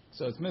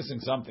 So it's missing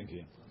something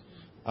here.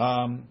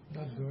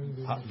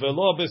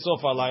 Velo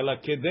besof halayla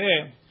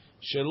kedeh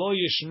shelo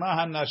yishma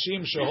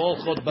hanashim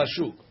sheholchot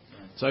bashuk.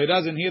 So he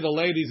doesn't hear the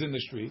ladies in the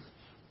street.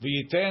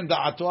 V'yiten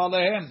da'ato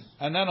alehem,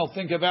 and then he'll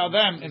think about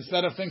them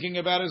instead of thinking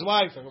about his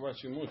wife. Talk about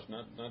shimush,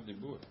 not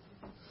dibur.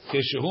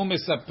 Keshehu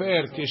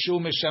misaper, keshehu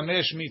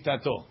mishamesh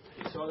mitato.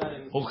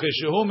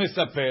 Ukeshehu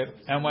misaper,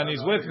 and when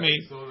he's with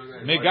me,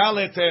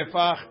 megale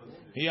tefach,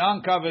 he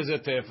uncovers a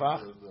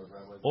tefach,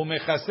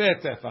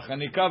 umechase tefach,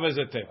 and he covers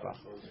a tefach.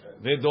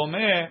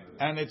 V'domeh,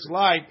 and it's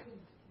like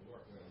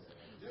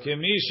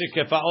kemi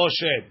shekefa'o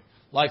shed,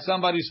 like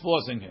somebody's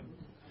forcing him.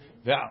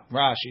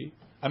 Rashi,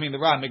 the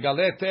Ran,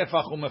 megale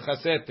tefach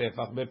umechase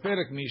tefach.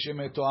 Beperek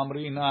mishemeto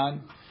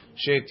amrinan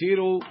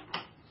shetiru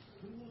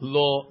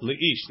lo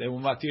leish. They will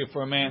matir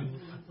for a man.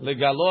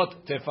 Legalot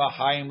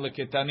tefachim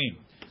leketanim.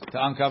 To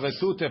uncover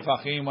two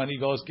tefachim when he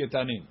goes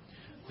ketanim.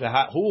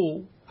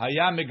 Hu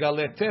haya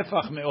megale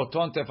tefach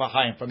meoton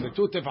tefachim. From the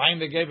two tefachim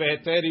they gave a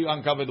heter, you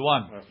uncovered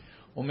one.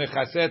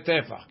 Umechase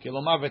tefach.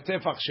 Kilomar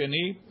vetefach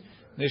sheni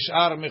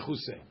nishar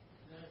mechuse.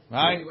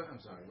 Right? I'm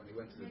sorry.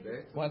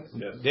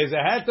 There's a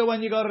heter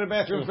when you go to the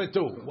bathroom for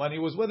two. When he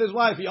was with his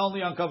wife, he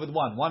only uncovered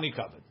one. One he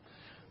covered.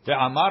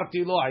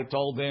 Ve'amarti lo, I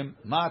told him,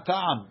 ma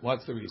ta'am.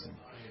 What's the reason?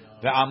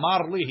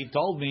 Ve'amar li, he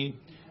told me,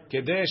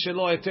 kedeh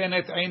shelo eten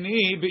et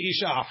eini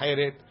be'isha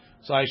acheret.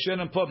 So I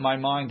shouldn't put my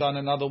mind on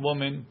another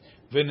woman.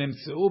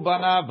 V'nimtzeu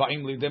banav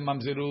ba'im lidem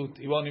mamzerut.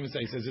 He won't even say.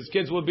 He says his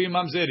kids will be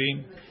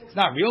mamzerim. It's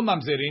not real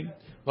mamzerim,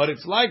 but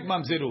it's like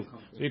mamzerut.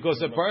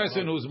 Because a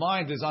person whose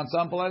mind is on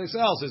someplace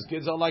else, his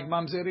kids are like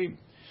mamzerim.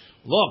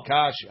 Lo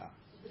kasha.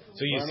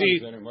 So you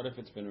see, what if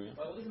it's been real?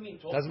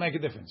 Doesn't make a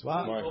difference.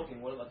 What?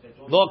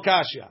 Lo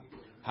kasha.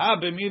 Ha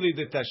b'mili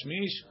de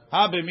tashmish.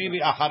 Ha b'mili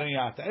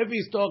achariyata. If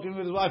he's talking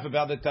with his wife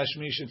about the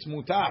tashmish, it's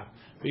mutar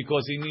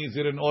because he needs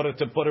it in order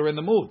to put her in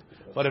the mood.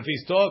 But if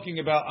he's talking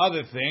about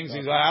other things,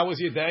 he's like, "How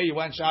was your day? You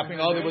went shopping?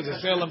 Oh, there was a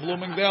sale in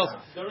Bloomingdale's."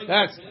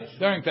 That's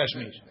during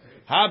tashmish.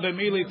 Ha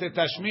b'mili te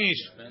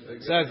tashmish,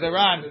 says the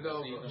Ran.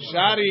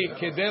 Shari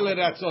kedele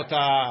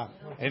ratzota.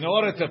 In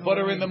order to put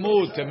her in the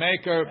mood, to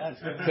make her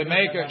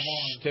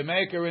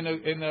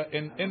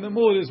in the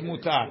mood is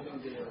mutar.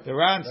 The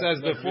Ran says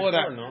before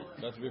that. No,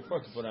 that's before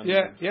to put on.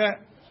 Yeah.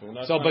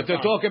 So, but to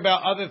talk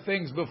about other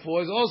things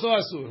before is also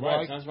asur,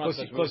 right?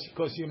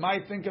 Because you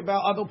might think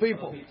about other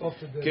people.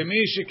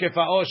 Kemishi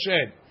kefa'o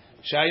shed,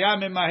 shaya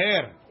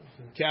memaher,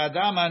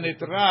 ke'adam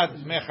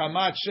hanitrad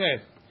mechamat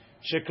shed,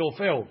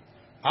 shekulfeu,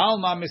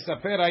 alma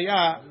misaper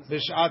haya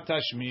b'shat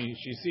tashmish.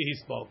 You see, he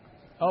spoke.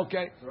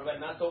 Okay. So Rabbi,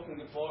 not talking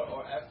before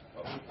or after,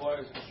 or before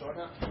is short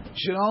now? You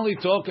should only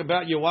talk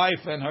about your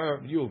wife and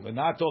you, but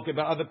not talk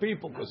about other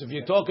people. Because if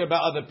you talk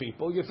about other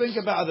people, you think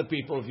about other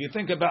people. If you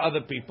think about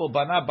other people,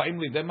 bana ba'im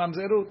lidem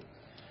mamzerut.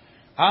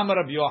 Amar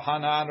Rabbi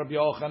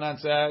Yochanan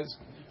says,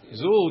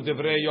 Zu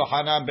divrei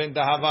Yochanan ben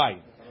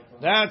Dahavai.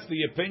 That's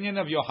the opinion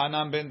of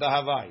Yochanan ben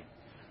Dahavai.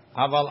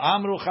 Aval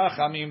amru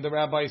chachamim, the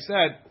rabbi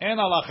said, en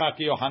halacha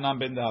ki Yochanan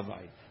ben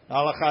Dahavai. The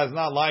halacha is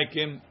not like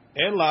him.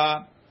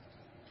 Ela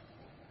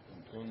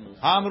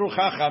Amru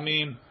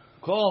chachamim,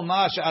 kol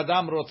ma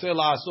she'adam rotze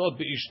la'asot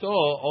be'ishto,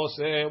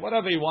 ose,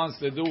 whatever he wants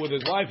to do with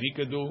his wife, he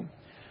could do.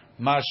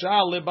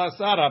 Mashal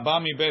lebasar haba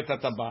mi bet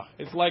hatabach.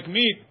 It's like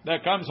meat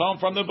that comes home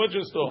from the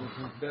butcher store.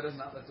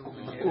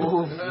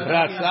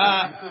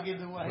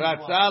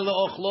 Ratza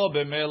le'ochlo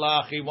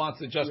b'melach. He wants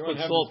to just put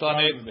salt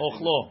on it.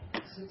 Ochlo.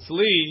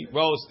 Tzli,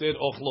 roasted.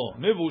 Ochlo.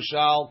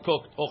 Mivushal,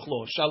 cooked.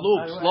 Ochlo.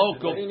 Shaluk, slow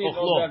cooked.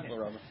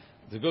 Ochlo.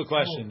 It's a good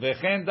question.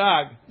 Vechen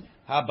dag.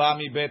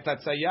 Habami bet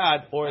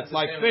tatzayad, or it's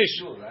like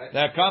fish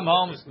that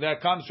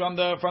comes from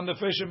the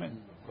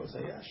fishermen.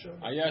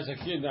 As a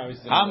kid now,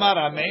 Amar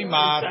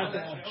Ameimar.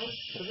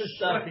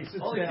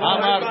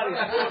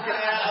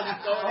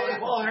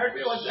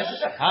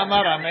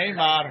 Amar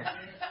Ameimar.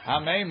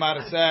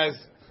 Hameimar says,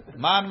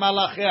 Man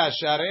Malachi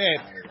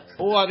Asharet.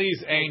 Who are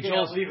these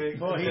angels? He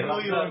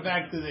knew you went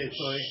back to this.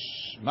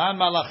 Man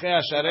Malachi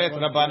Asharet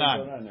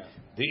Rabbanan.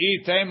 The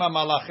Itema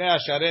Malachi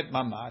Asharet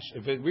Mamash.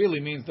 If it really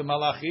means the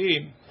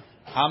Malachim,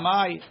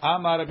 Hamai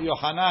Amar Rabbi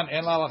Yochanan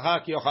En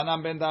Lalacha Ki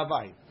Yochanan Ben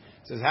Davai.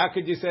 Says, how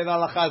could you say the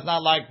halacha is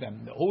not like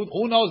them?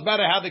 Who knows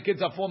better how the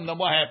kids are formed than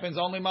what happens?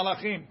 Only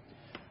Malachim.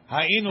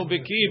 Ha'inu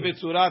biki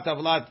b'tzurat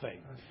avlatvei.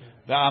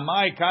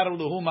 Ve'amai karu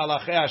luhu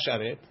Malachi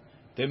Asharet.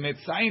 The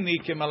Mitzayni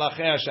ke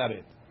Malachi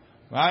Asharet.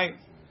 Right?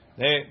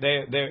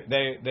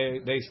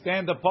 They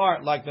stand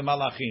apart like the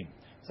Malachim.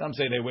 Some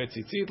say they wear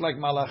tzitzit like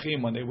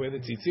Malachim when they wear the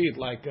tzitzit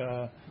like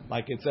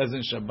it says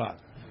in Shabbat.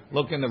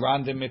 Look in the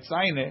Randim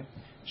Mitzayne.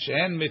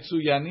 She'en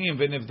mitzuyanim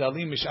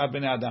v'nivdalim mish'ab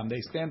b'nei adam.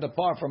 They stand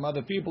apart from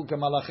other people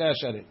כמלאכי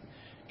השרת.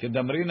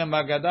 כדמרינא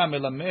מהגדה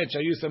מלמד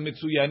שהיו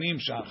מצוינים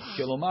שם.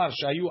 כלומר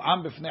שהיו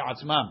עם בפני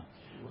עצמם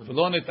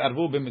ולא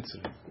נתערבו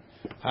במצרים.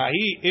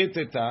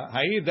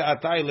 ההיא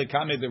דעתי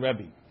לקמא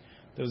דרבי.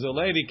 There was a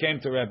lady came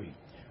to Rebbe.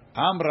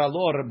 אמרה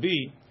לו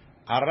רבי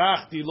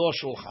ערכתי לו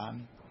שולחן.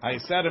 I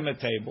set him a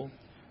table.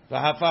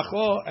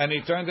 והפכו, and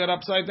he turned it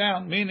upside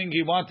down, meaning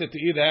he wanted to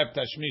either have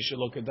tashmish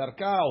שלו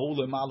כדרכה או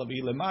הוא למעלה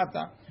והיא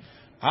למטה.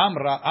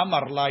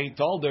 Amar la, he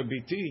told her,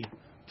 Biti,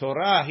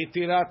 Torah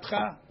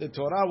hitiratcha. The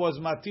Torah was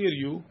matir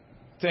you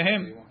to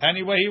him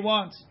any way he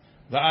wants.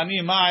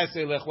 Va'ani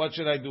ma'aselech, what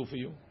should I do for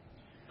you?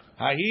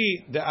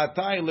 Hahi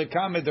de'atai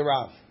lekame de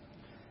Rav.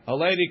 A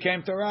lady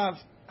came to Rav.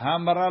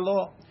 Amar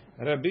lo,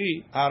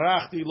 Rabbi,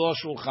 arachti lo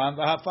shulchan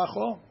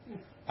v'hafacho.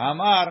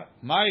 Amar,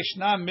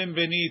 ma'ishnam min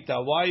benita.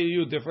 Why are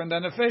you different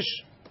than a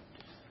fish?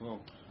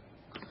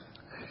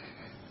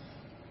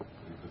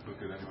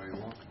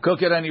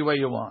 Cook it any way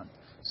you want.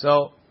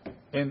 So,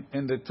 in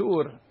the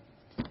tour,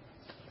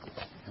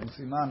 in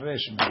Siman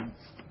Reshman,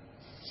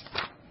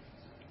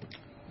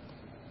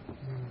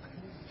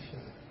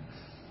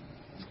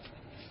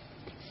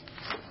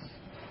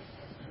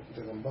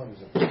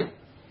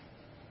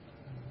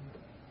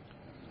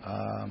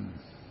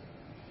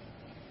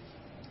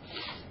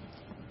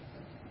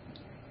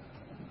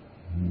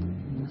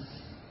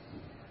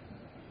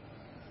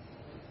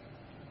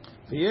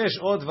 ויש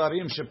עוד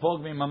דברים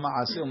שפוגמים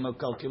המעשה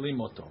ומקלקלים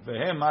אותו,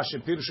 והם מה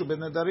שפירשו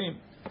בנדרים.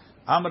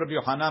 אמר רבי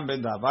יוחנן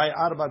בן דווי,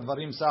 4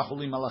 דברים סחו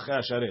לי מלאכי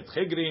השרת.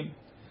 חיגרים,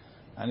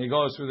 and he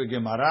goes through the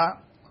Gemara.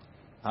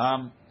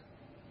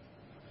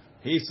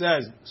 He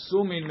says,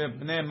 סומין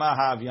מפני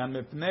מהוויין,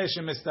 מפני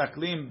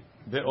שמסתכלים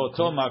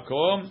באותו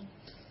מקום.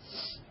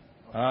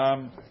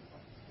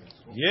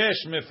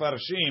 יש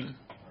מפרשים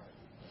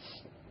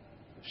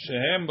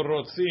שהם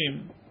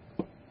רוצים,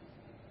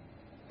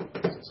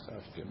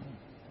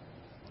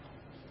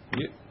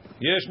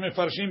 יש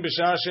מפרשים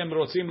בשעה שהם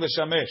רוצים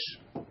לשמש,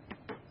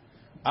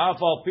 אף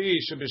על פי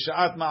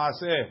שבשעת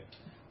מעשה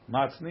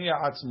מצניע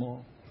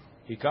עצמו,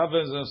 he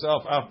covers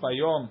himself אף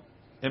ביום,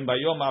 אם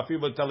ביום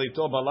אפילו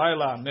בטליתו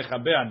בלילה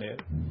מכבה הנר,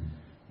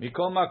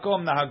 מכל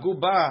מקום נהגו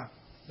בה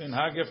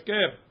מנהג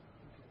הפקר,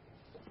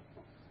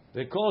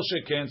 וכל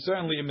שכן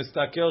certainly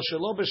מסתכל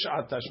שלא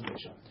בשעת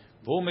תשמיש,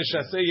 והוא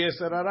משסה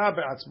יסר הרע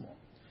בעצמו,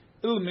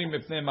 אילמים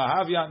מפני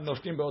מהוויין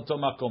נושקים באותו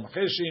מקום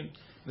חשים,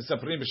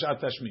 מספרים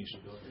בשעת תשמיש.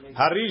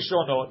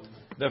 הראשונות,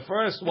 the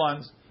first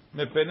ones,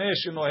 מפני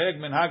שנוהג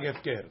מנהג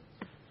הפקר.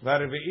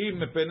 והרביעי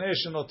מפני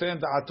שנותן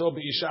דעתו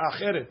באישה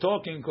אחרת,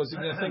 talking because he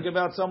didn't think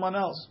about someone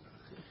else.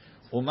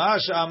 ומה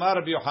שאמר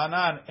רבי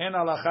יוחנן, אין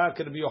הלכה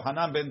כרבי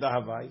יוחנן בן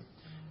דהווי,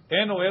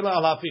 אינו אלא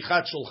על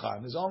הפיכת שולחן.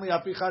 There's only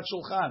הפיכת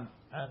שולחן.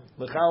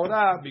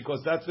 לכאורה,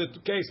 because that's the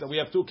case, we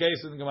have 2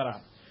 cases in גמרא.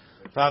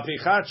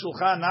 והפיכת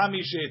שולחן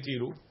נמי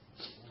שהתירו,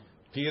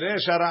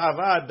 פירש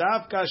הרעבה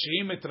דווקא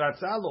שהיא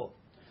מתרצה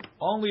לו.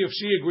 Only if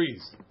she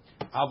agrees.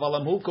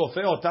 אבל אם הוא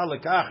כופה אותה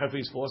לכך, if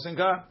he's forcing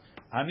her,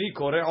 אני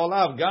קורא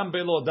עליו גם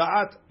בלא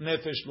דעת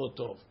נפש לא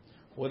טוב.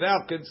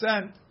 Without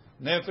consent,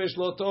 נפש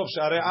לא טוב,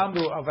 שהרי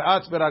אמרו,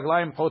 ואץ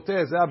ברגליים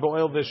חוטא, זה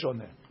הבועל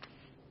ושונה.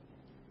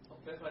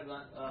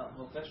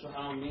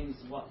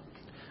 means what?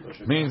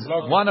 Means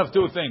one of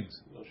 2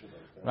 things.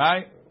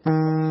 Right?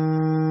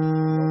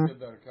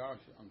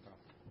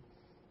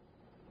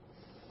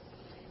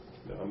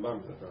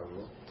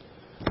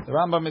 The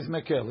Rambam is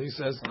Mekel. He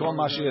says, "Kol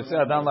ma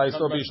sheyetzeh adam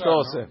la'isor b'ishto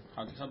oseh."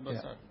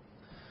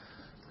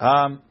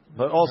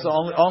 But also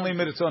only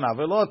miritzona.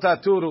 V'lo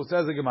taturu,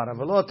 says the Gemara.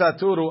 V'lo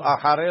taturu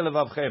acharei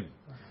levavchem.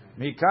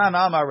 Mikan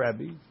amar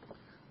Rabbi,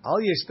 al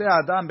yishteh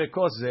adam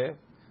bekos zeh,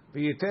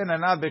 v'yiten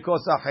enav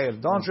bekos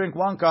acher. Don't drink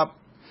 1 cup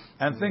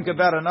and think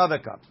about another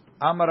cup.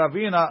 Amar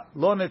Ravina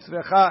lo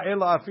netzrecha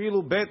elo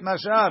afilu bet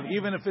nashav,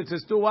 even if it's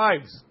his 2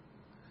 wives.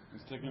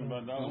 Think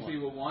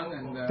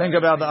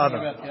about the other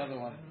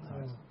one.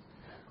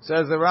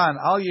 Says the Ran,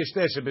 Al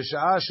yishteh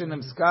shebisha'ah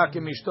shenimska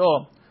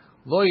k'mishto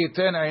lo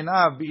yiten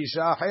einav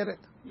b'isha acheret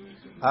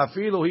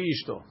afilu hi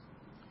ishto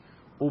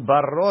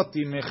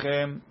ubaroti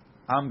mechem.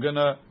 I'm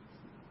gonna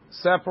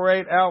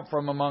separate out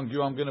from among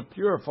you. I'm gonna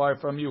purify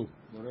from you.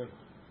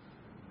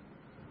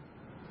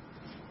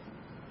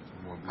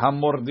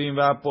 Hamordim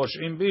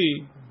v'aposhim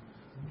bi,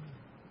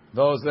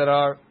 those that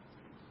are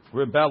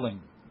rebelling.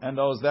 and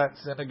those that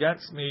sin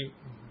against me.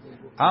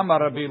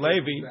 Amar Rabbi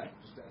Levi,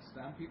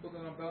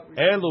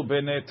 Elu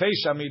b'nei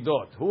teisha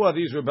midot. Who are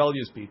these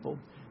rebellious people?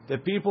 The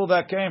people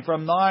that came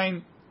from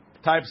 9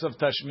 types of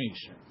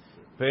tashmish.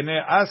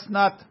 B'nei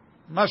asnat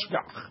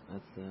mashgach.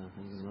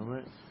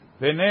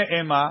 B'nei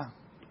ema.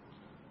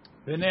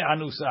 B'nei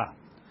anusa.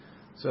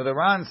 So the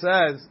Ran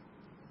says,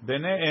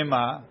 B'nei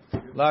ema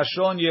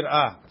lashon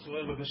yirah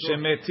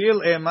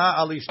shemetil ema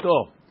al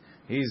ishto.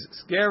 He's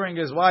scaring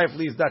his wife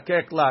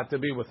lizdakek la, to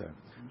be with her.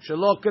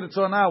 Shelo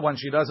kirtzona, when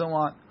she doesn't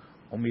want.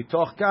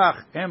 Umitoch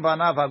kach em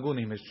banav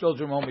hagunim. His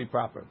children won't be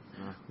proper.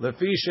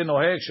 Lefi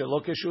shenoheg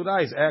shelo keshura,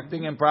 he's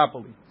acting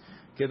improperly.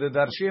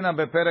 Kededarshina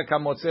beperek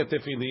hamotze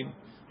tefillin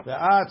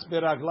ve'atz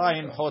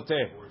beraglaim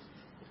chote.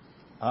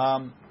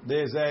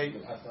 There's a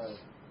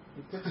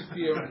He puts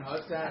fear in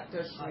her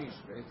tashmish,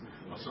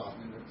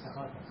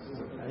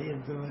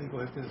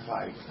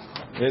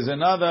 There's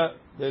another.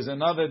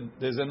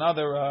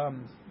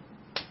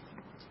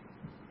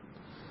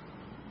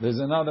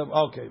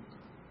 Okay.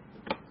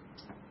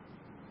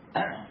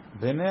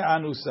 Bnei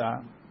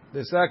anusa.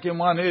 The second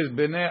one is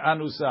bnei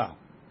anusa.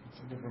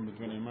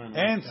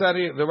 And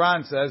the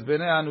Ran says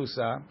bnei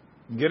anusa.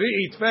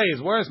 Giri itfei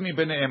is worse me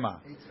bnei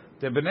ema.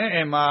 The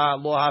bnei ema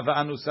lo hava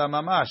anusa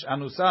mamash.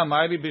 Anusa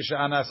ma'iri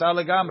b'sha'anasa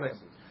legamre.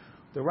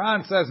 The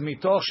Ran says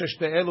mitoch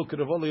sheshte elu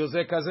kirvo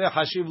liyozeh kazeh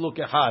hashiv lu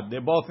kehad.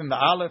 They're both in the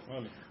Aleph.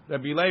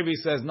 Rabbi Levi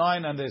says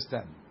 9 and there's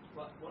 10.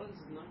 What is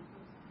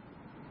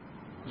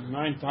 9?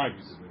 9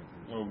 types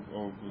of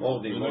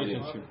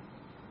relationship.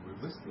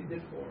 We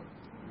did 4.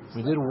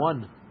 We did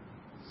 1.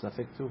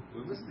 Safek 2.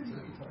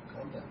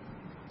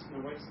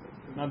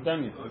 Not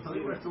done yet.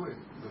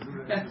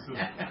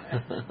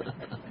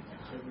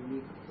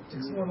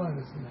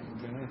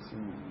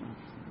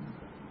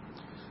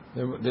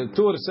 The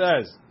Tur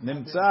says,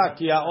 "Nimtza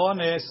ki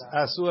ha'ones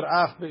asur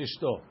af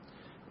be'ishto,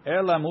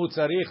 elam hu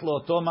tzarich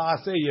lo'oto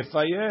ma'aseh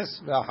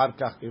yefayes ve'achar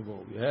kach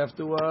yivol." You have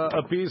to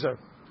appease her.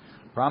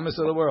 Promise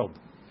of the world.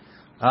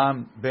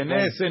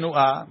 Bnei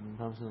sinu'ah.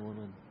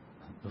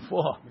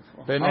 Before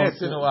bnei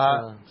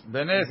sinu'ah,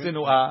 bnei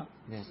sinu'ah,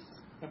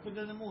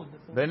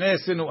 bnei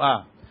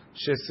sinu'ah.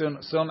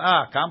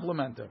 Sheson'ah,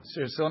 complimenter.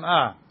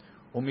 Sheson'ah,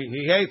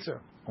 he hates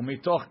her.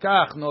 Umitoch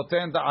kach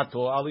noten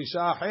da'ato al isha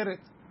acheret.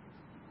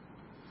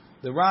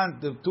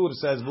 The Tur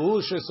says,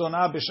 "V'hu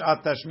sheson'ah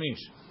b'shat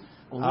tashmish."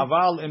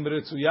 Aval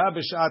imritzuya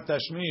b'shat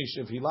tashmish.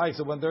 If he likes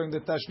it when during the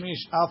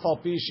tashmish,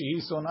 afal pi shehi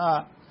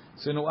son'ah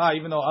sinu'ah.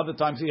 Even though other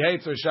times he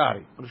hates her,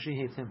 shari. Or she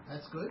hates him.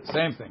 That's good.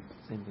 Same thing.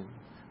 Same thing.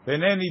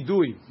 B'nei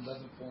nidui.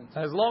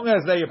 As long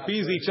as they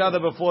appease each other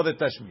before the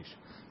tashmish,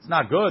 it's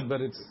not good,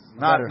 but it's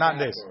not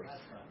this.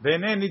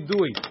 B'nei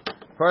nidui.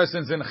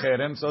 Person's in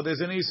cherem, so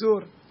there's an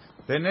isur.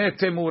 B'nei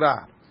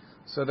temura.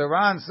 So the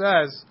Ran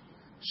says,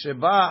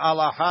 Sheba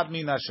alahat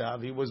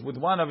minashav. He was with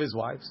one of his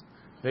wives.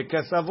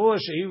 V'kasavur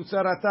shehi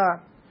utzarata.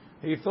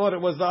 He thought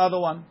it was the other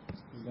one.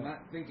 He's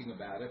not thinking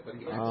about it, but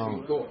he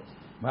actually thought.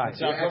 Right.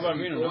 He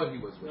actually thought he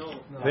was with her.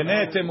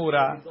 B'nei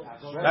temura.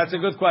 That's a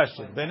good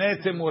question.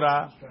 B'nei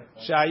temura.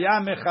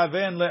 Shaya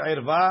mechaven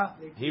le'irva.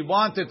 He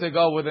wanted to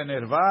go with an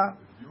irva.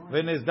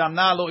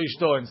 V'nizdamna lo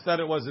ishto. Instead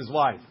it was his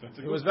wife.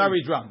 He was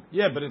very drunk.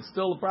 Yeah, but it's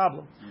still a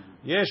problem.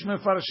 Yesh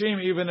mefarshim,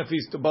 even if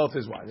he's to both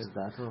his wives.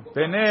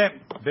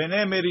 Bnei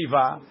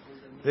meriva,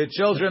 the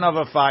children of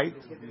a fight.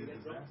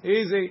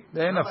 Easy.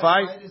 They're in a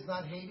fight.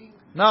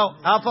 No.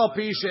 Afal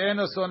pi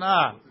she'eno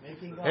son'ah.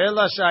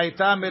 Ela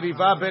sha'ita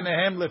meriva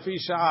benehem lefi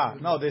sha'ah.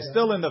 No, they're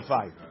still in the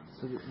fight.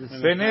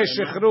 Bnei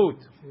shechrut.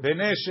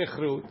 Bnei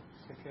shechrut.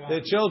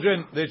 The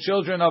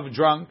children of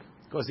drunk,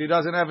 because he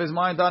doesn't have his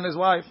mind on his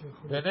wife.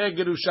 Bnei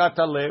gerushat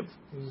halev.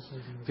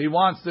 If he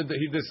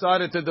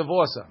decided to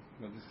divorce her.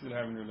 But they still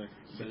having relationship.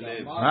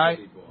 Right?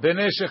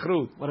 Bnei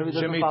shechrut.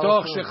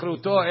 Shemitoch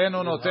shechruto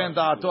eno noten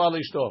da'ato al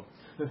ishto.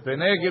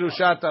 Bnei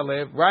gerushat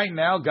halev. Right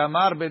now,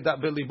 gamar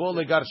belibo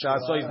legarsha.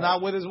 So he's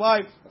not with his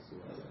wife.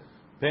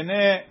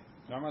 Bnei.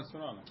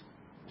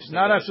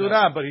 Not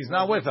asura, but he's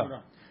not with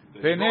her.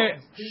 Bnei.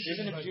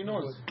 Even if she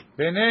knows.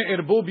 Bnei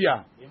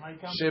irbubya.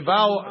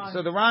 Shebao.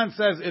 So the Ran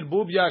says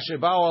irbubya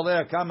shebao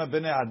aleh kama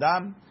bnei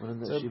adam.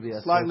 So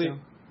slightly.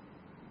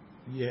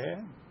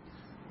 Yeah.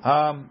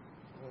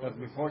 But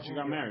before she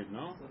got married,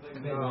 no?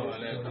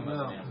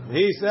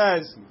 He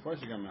says. Before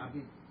she got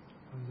married.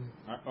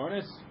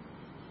 Honest?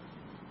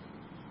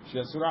 She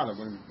has surah. What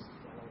do you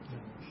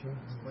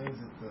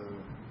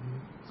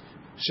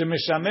mean?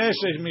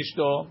 Shemishamesh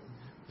mishto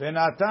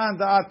v'natan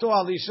da'ato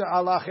al isha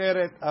al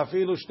acheret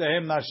afilu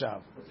shtehem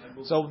nashav.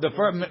 So the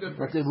first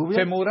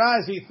temura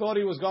is he thought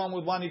he was going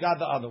with one, he got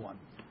the other one.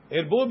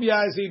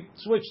 Irbubya is he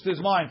switched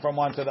his mind from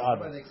one to the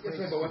other.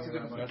 But what's the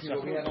difference between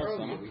what we had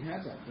earlier? We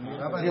had that.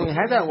 Yeah, we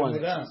had that one.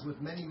 She's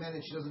with many men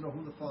and she doesn't know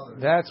who the father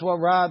is. That's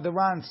what the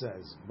Ran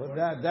says, but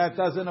that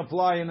doesn't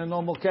apply in a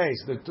normal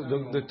case.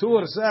 The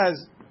Tur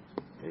says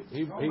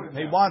he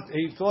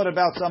thought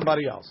about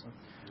somebody else.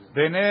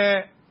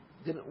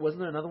 Wasn't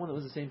there another one that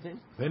was the same thing?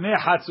 Bnei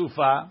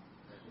hatzufa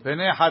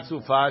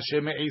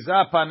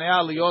sheme'iza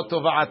panea liot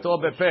tova'ato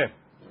bepeh.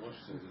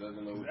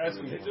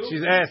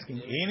 She's asking.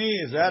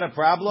 Ini, is that a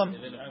problem?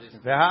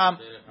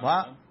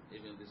 What?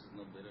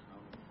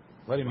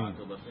 What do you mean?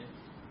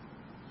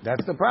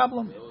 That's the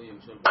problem.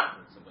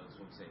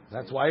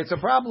 That's why it's a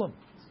problem.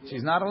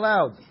 She's not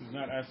allowed. She's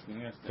not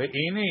asking.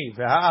 Ve'ini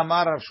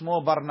ve'ha'amar Rav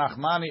Shmuel bar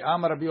Nachmani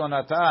amar Rabbi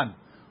Yonatan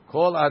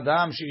kol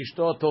adam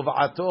she'ishto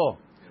tov'ato.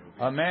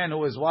 A man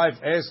who his wife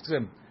asks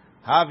him,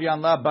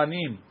 Havyan la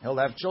banim, he'll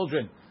have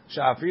children.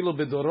 She'afilu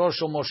b'doro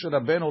shel Moshe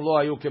Rabbeinu lo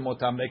hayu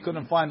kemotam. They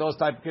couldn't find those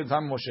type of kids.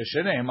 Moshe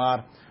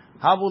shene'emar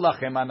havu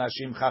lachem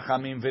anashim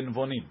chachamim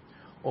v'nvonim.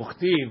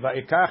 Uchtiv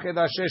va'ikach ed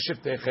asher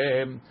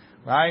sheftechem.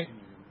 Right?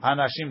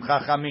 Anashim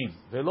chachamim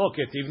ve'lo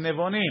ketiv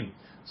nevonim.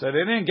 So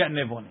they didn't get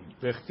nevonim.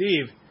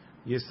 V'chtiv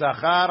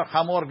Yisachar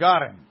Hamor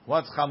Garim.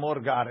 What's Hamor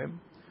Garim?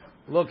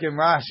 Look in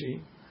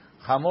Rashi.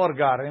 Hamor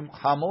Garim.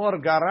 Hamor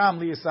Garam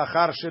li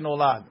Yisachar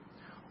shenolad.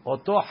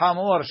 Oto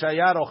Hamor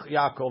shaya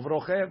Yaakov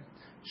rochev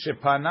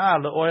shepana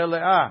le'ohel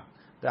Leah.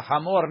 The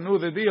Hamor knew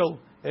the deal.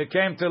 It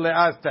came to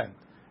Leah's tent,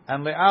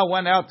 and Leah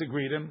went out to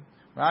greet him.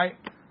 Right?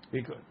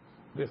 Because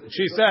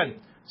she said,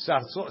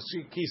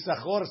 "Ki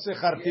sachor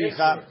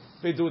secharticha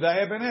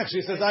v'duda ebenech."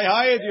 She says, "I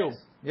hired you."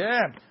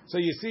 Yeah. So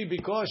you see,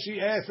 because she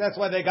asked, that's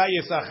why they got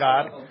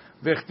Yisachar.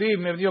 V'chtiv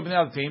mevniyo bnei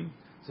altim.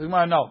 So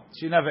no,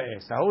 she never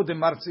asked.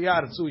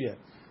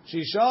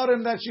 She showed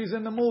him that she's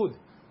in the mood.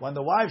 When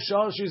the wife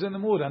shows she's in the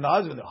mood, and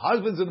the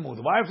husband's in the mood,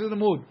 the wife's in the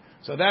mood.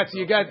 So that's,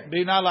 you get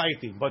bina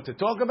la'iti. But to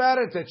talk about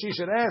it, that she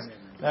should ask,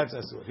 that's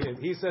asur.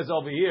 He says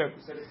over here,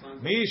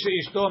 Mi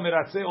she'ishto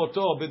miratze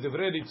oto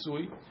b'divrei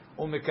ritzui,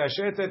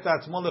 u'mekashet et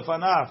atzmo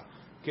lefanav,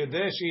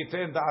 כדי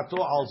שייתן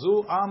דעתו על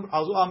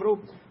זו אמרו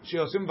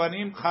שעושים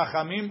בנים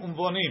חכמים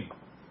ומבונים.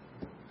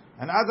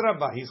 And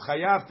אדרבה, he's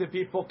חייב to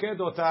be פוקד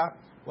אותה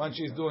when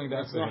she's doing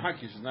that. That's no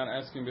haki. She's not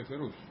asking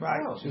befirush.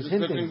 Right. No, she's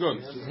looking hinting. good.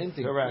 She's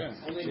hinting. Correct.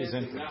 She's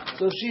hinting.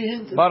 So she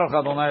hinted. Baruch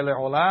Adonai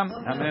le'olam.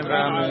 Amen.